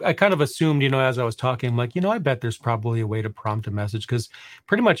yeah, I kind of assumed, as I was talking, I'm like, I bet there's probably a way to prompt a message, because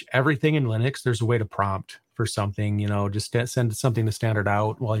pretty much everything in Linux, there's a way to prompt for something, just send something to standard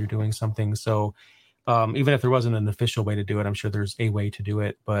out while you're doing something. So even if there wasn't an official way to do it, I'm sure there's a way to do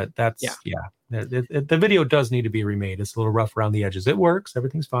it. But that's, the video does need to be remade. It's a little rough around the edges. It works.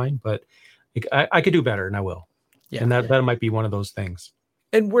 Everything's fine. But I could do better, and I will. Yeah. And that might be one of those things.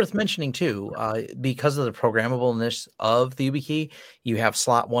 And worth mentioning too, because of the programmableness of the Yubikey, you have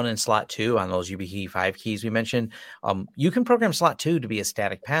slot 1 and slot 2 on those Yubikey 5 keys we mentioned. You can program slot 2 to be a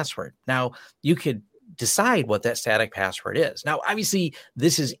static password. Now, you could decide what that static password is. Now, obviously,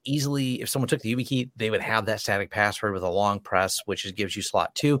 this is easily, if someone took the Yubikey, they would have that static password with a long press, which gives you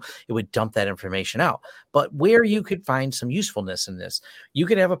slot 2. It would dump that information out. But where you could find some usefulness in this, you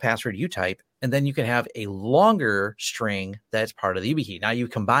could have a password you type, and then you can have a longer string that's part of the Yubikey. Now you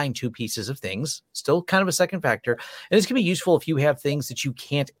combine two pieces of things, still kind of a second factor. And this can be useful if you have things that you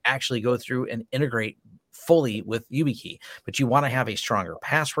can't actually go through and integrate fully with Yubikey, but you want to have a stronger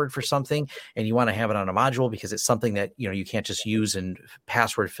password for something, and you want to have it on a module because it's something that you can't just use and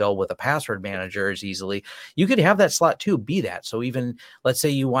password fill with a password manager as easily. You could have that slot 2 be that. So even let's say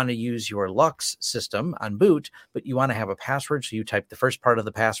you want to use your Lux system on boot, but you want to have a password, so you type the first part of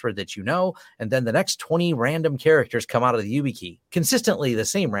the password that and then the next 20 random characters come out of the Yubikey, consistently the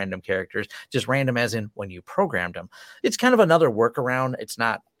same random characters, just random as in when you programmed them. It's kind of another workaround. It's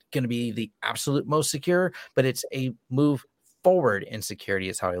not going to be the absolute most secure, but it's a move forward in security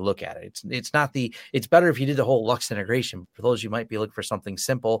is how I look at it. It's better if you did the whole Lux integration. For those you might be looking for something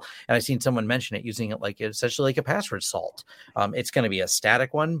simple, and I've seen someone mention it using it essentially like a password salt. It's going to be a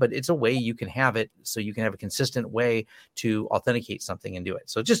static one, but it's a way you can have it so you can have a consistent way to authenticate something and do it.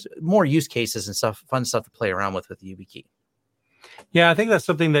 So just more use cases and fun stuff to play around with the Yubikey. Yeah, I think that's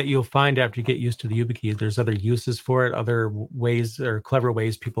something that you'll find after you get used to the Yubikey. There's other uses for it, other ways or clever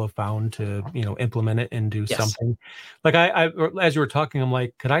ways people have found to, implement it and do Yes. something. Like as you were talking, I'm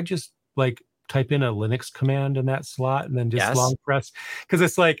like, could I just like type in a Linux command in that slot and then just long press? Because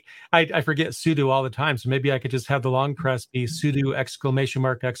it's like I forget sudo all the time. So maybe I could just have the long press be sudo exclamation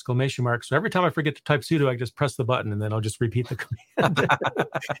mark, exclamation mark. So every time I forget to type sudo, I just press the button and then I'll just repeat the command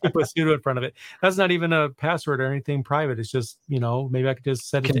and put sudo in front of it. That's not even a password or anything private. It's just, maybe I could just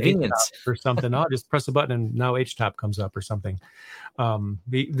set it to HTOP or something. I'll just press the button and now HTOP comes up or something.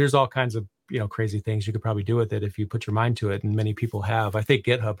 There's all kinds of crazy things you could probably do with it if you put your mind to it, and many people have. I think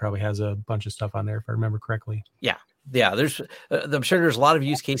GitHub probably has a bunch of stuff on there if I remember correctly. Yeah, there's I'm sure there's a lot of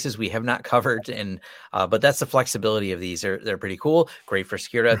use cases we have not covered, and but that's the flexibility of these. They're pretty cool, great for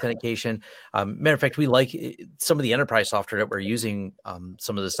security authentication. Matter of fact, we like some of the enterprise software that we're using.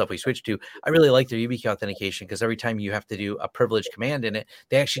 Some of the stuff we switched to, I really like their Yubikey authentication, because every time you have to do a privileged command in it,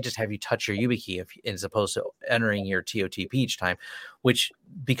 they actually just have you touch your Yubikey as opposed to entering your TOTP each time, which,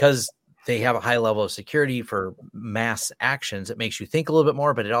 because they have a high level of security for mass actions, it makes you think a little bit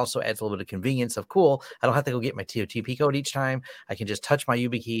more, but it also adds a little bit of convenience of, cool, I don't have to go get my TOTP code each time. I can just touch my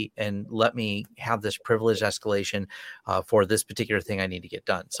Yubikey and let me have this privileged escalation for this particular thing I need to get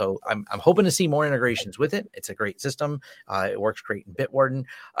done. So I'm hoping to see more integrations with it. It's a great system. It works great in Bitwarden.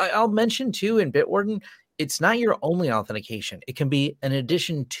 I'll mention too, in Bitwarden, it's not your only authentication. It can be an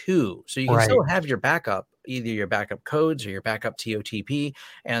addition to, so you can still have your backup, either your backup codes or your backup TOTP,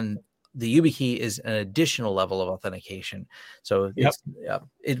 and the Yubikey is an additional level of authentication. So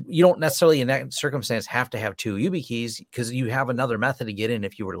you don't necessarily in that circumstance have to have two Yubikeys, because you have another method to get in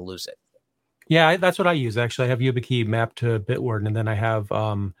if you were to lose it. Yeah, that's what I use. Actually, I have Yubikey mapped to Bitwarden, and then I have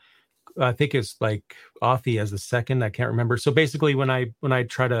I think it's like Authy as the second. I can't remember. So basically, when I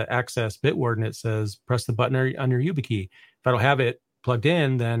try to access Bitwarden, it says press the button on your Yubikey. If I don't have it plugged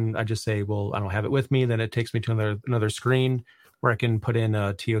in, then I just say, well, I don't have it with me. Then it takes me to another screen where I can put in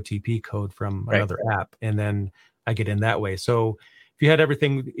a TOTP code from another app, and then I get in that way. So if you had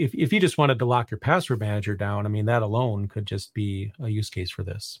everything, if you just wanted to lock your password manager down, I mean, that alone could just be a use case for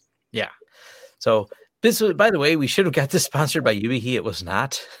this. Yeah. So this was, by the way, we should have got this sponsored by Yubikey. It was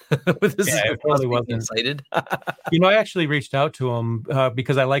not. It totally wasn't. Excited. I actually reached out to them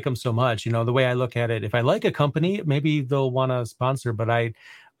because I like them so much. The way I look at it, if I like a company, maybe they'll want to sponsor, but I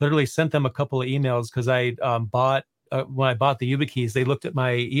literally sent them a couple of emails because I bought when I bought the Yubikeys, they looked at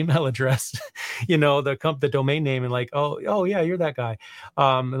my email address, the domain name, and like, oh yeah, you're that guy.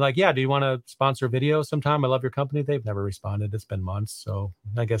 And like, yeah, do you want to sponsor a video sometime? I love your company. They've never responded. It's been months, so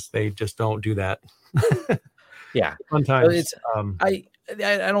I guess they just don't do that. Yeah, sometimes. I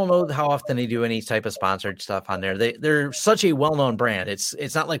don't know how often they do any type of sponsored stuff on there. They're such a well-known brand.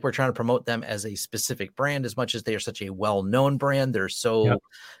 It's not like we're trying to promote them as a specific brand as much as they are such a well-known brand. They're so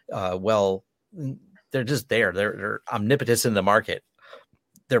they're just there. They're omnipotent in the market.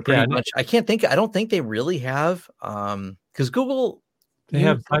 They're pretty much. I don't think they really have because Google they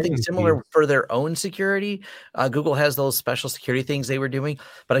have something similar for their own security. Google has those special security things they were doing,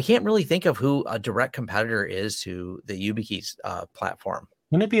 but I can't really think of who a direct competitor is to the Yubikey's platform.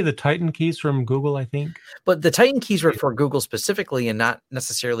 Wouldn't it be the Titan keys from Google, I think? But the Titan keys were for Google specifically and not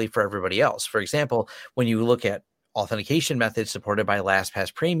necessarily for everybody else. For example, when you look at authentication methods supported by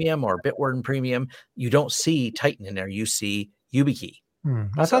LastPass Premium or Bitwarden Premium, you don't see Titan in there. You see Yubikey.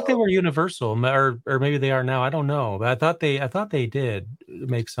 I thought they were universal, or maybe they are now. I don't know, but I thought they did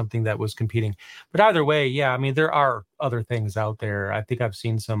make something that was competing. But either way, yeah, I mean, there are other things out there. I think I've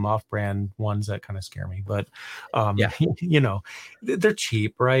seen some off-brand ones that kind of scare me, but they're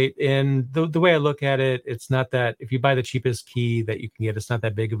cheap, right? And the way I look at it, it's not that if you buy the cheapest key that you can get, it's not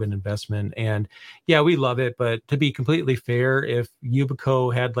that big of an investment. And yeah, we love it, but to be completely fair, if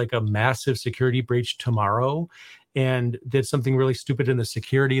Yubico had like a massive security breach tomorrow and did something really stupid in the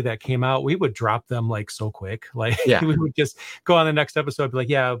security that came out, we would drop them like so quick. Like we would just go on the next episode, be like,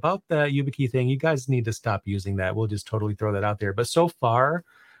 yeah, about that Yubikey thing, you guys need to stop using that. We'll just totally throw that out there. But so far,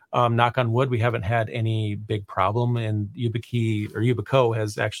 knock on wood, we haven't had any big problem, and Yubikey or Yubico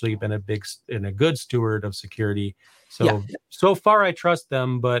has actually been a good steward of security. So far I trust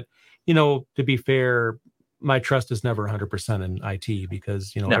them, but to be fair, my trust is never 100% in IT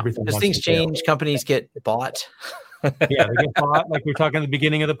because, everything. As things change, companies get bought. They get bought. Like we were talking at the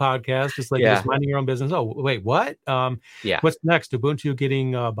beginning of the podcast, just like just minding your own business. Oh, wait, what? What's next? Ubuntu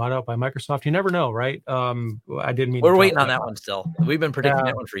getting bought out by Microsoft? You never know, right? I didn't mean. We're waiting on that one still. We've been predicting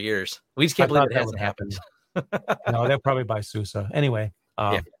that one for years. We just can't believe it hasn't happened. No, they'll probably buy SUSE. Anyway.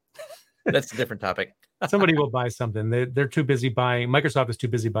 That's a different topic. Somebody will buy something. They're too busy buying. Microsoft is too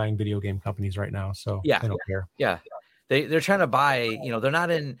busy buying video game companies right now, so they don't care. Yeah, they're trying to buy,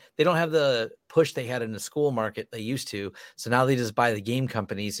 they don't have the push they had in the school market they used to. So now they just buy the game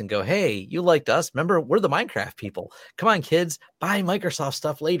companies and go, hey, you liked us. Remember, we're the Minecraft people. Come on, kids, buy Microsoft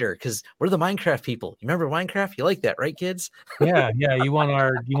stuff later because we're the Minecraft people. You remember Minecraft? You like that, right, kids? Yeah. You want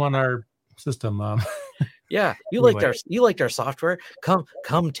our system. Yeah, you Anyway. liked our software.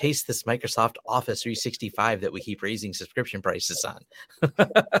 Come taste this Microsoft Office 365 that we keep raising subscription prices on.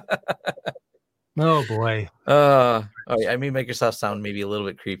 Oh boy. I made Microsoft sound maybe a little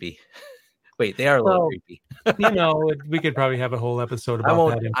bit creepy. Wait, they are a little creepy. We could probably have a whole episode about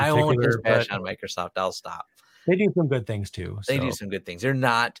that in I won't particular. just bash on Microsoft. I'll stop. They do some good things too. They do some good things.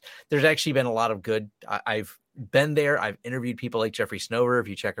 There's actually been a lot of good. I've been there. I've interviewed people like Jeffrey Snover. If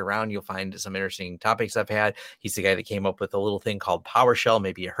you check around, you'll find some interesting topics I've had. He's the guy that came up with a little thing called PowerShell.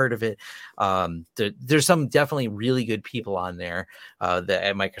 Maybe you heard of it. There's some definitely really good people on there at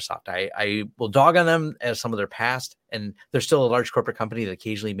Microsoft. I will dog on them as some of their past, and they're still a large corporate company that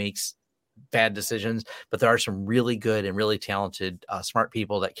occasionally makes bad decisions, but there are some really good and really talented, smart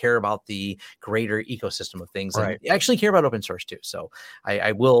people that care about the greater ecosystem of things, right, and actually care about open source too. So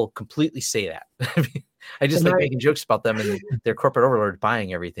I will completely say that. I just like making jokes about them and their corporate overlord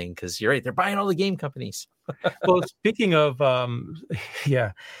buying everything, because you're right, they're buying all the game companies. Well, speaking of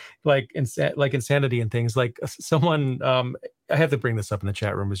like insanity and things, like someone I have to bring this up in the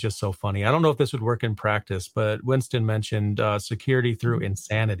chat room, is just so funny. I don't know if this would work in practice, but Winston mentioned security through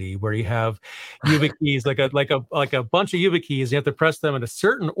insanity, where you have Yubikeys, like a bunch of Yubikeys. You have to press them in a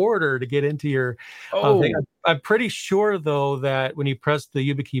certain order to get into your thing. I'm pretty sure though that when you press the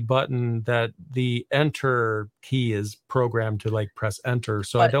Yubikey button, that the enter key is programmed to like press enter.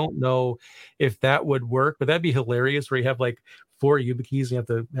 So I don't know if that would work, but that'd be hilarious, where you have like 4 Yubikeys and you have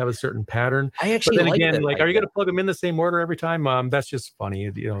to have a certain pattern. I actually but then again, like, are you going to plug them in the same order every time? That's just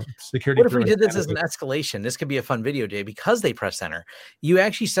funny. Security. What if we did this as an escalation? This could be a fun video day, because they press enter. You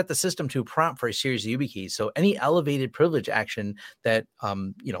actually set the system to prompt for a series of Yubikeys. So any elevated privilege action that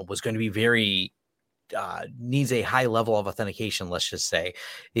was going to be very needs a high level of authentication, let's just say,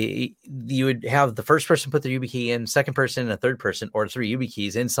 you would have the first person put their YubiKey in, second person, and a third person, or 3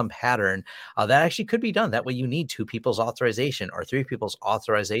 YubiKeys in some pattern. That actually could be done. That way you need 2 people's authorization or 3 people's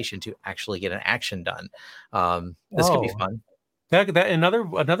authorization to actually get an action done. This could be fun. That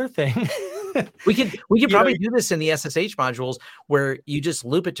another thing. we could probably do this in the SSH modules, where you just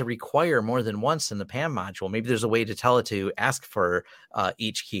loop it to require more than once in the PAM module. Maybe there's a way to tell it to ask for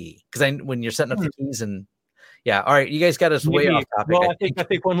each key, because when you're setting up the keys and all right, you guys got us way off topic. Well, I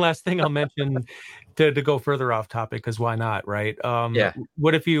think one last thing I'll mention to go further off topic, because why not, right?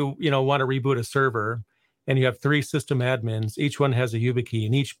 What if you want to reboot a server and you have 3 system admins, each one has a YubiKey,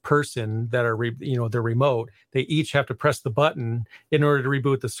 and each person that are they're remote, they each have to press the button in order to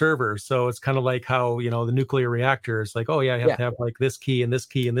reboot the server. So it's kind of like how the nuclear reactor is like, you have to have like this key and this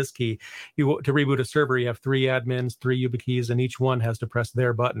key and this key. To reboot a server, you have 3 admins, 3 YubiKeys, and each one has to press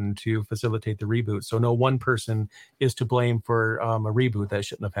their button to facilitate the reboot. So no one person is to blame for a reboot that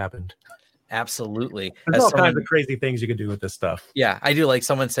shouldn't have happened. Absolutely. There's all kinds of crazy things you can do with this stuff. Yeah, I do. Like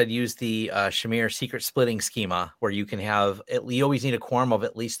someone said, use the Shamir secret splitting schema, where you can have you always need a quorum of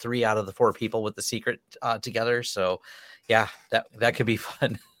at least 3 out of the 4 people with the secret together. So yeah, that could be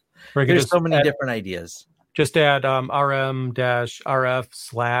fun. There's so many different ideas. Just add rm-rf/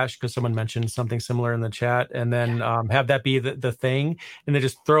 because someone mentioned something similar in the chat, and then have that be the thing, and then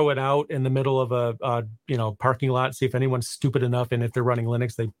just throw it out in the middle of a parking lot. See if anyone's stupid enough, and if they're running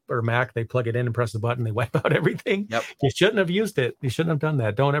Linux or Mac, they plug it in and press the button, they wipe out everything. Yep. You shouldn't have used it. You shouldn't have done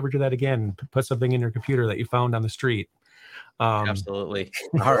that. Don't ever do that again. Put something in your computer that you found on the street. Absolutely.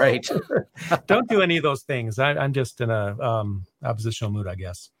 All right. Don't do any of those things. I'm just in a oppositional mood, I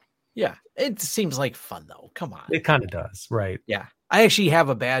guess. Yeah, it seems like fun though. Come on. It kind of does, right? Yeah. I actually have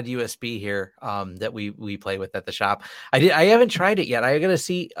a bad USB here that we play with at the shop. I haven't tried it yet. I got to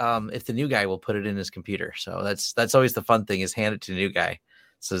see if the new guy will put it in his computer. So that's always the fun thing, is hand it to the new guy.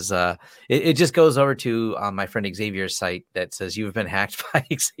 Says it just goes over to my friend Xavier's site that says you've been hacked by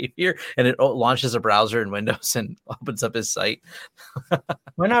Xavier, and it launches a browser in Windows and opens up his site.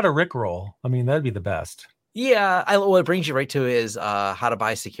 Why not a Rickroll? I mean, that'd be the best. Yeah, what it brings you right to is how to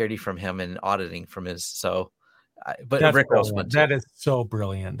buy security from him and auditing from his. So, but Rick Roll's one too. That is so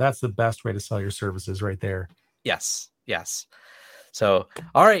brilliant. That's the best way to sell your services, right there. Yes. So,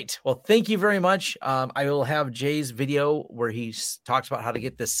 all right. Well, thank you very much. I will have Jay's video where he talks about how to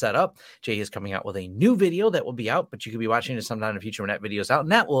get this set up. Jay is coming out with a new video that will be out, but you could be watching it sometime in the future when that video is out.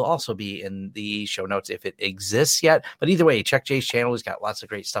 And that will also be in the show notes if it exists yet. But either way, check Jay's channel. He's got lots of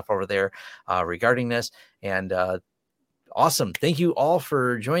great stuff over there regarding this. And awesome. Thank you all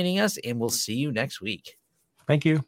for joining us, and we'll see you next week. Thank you.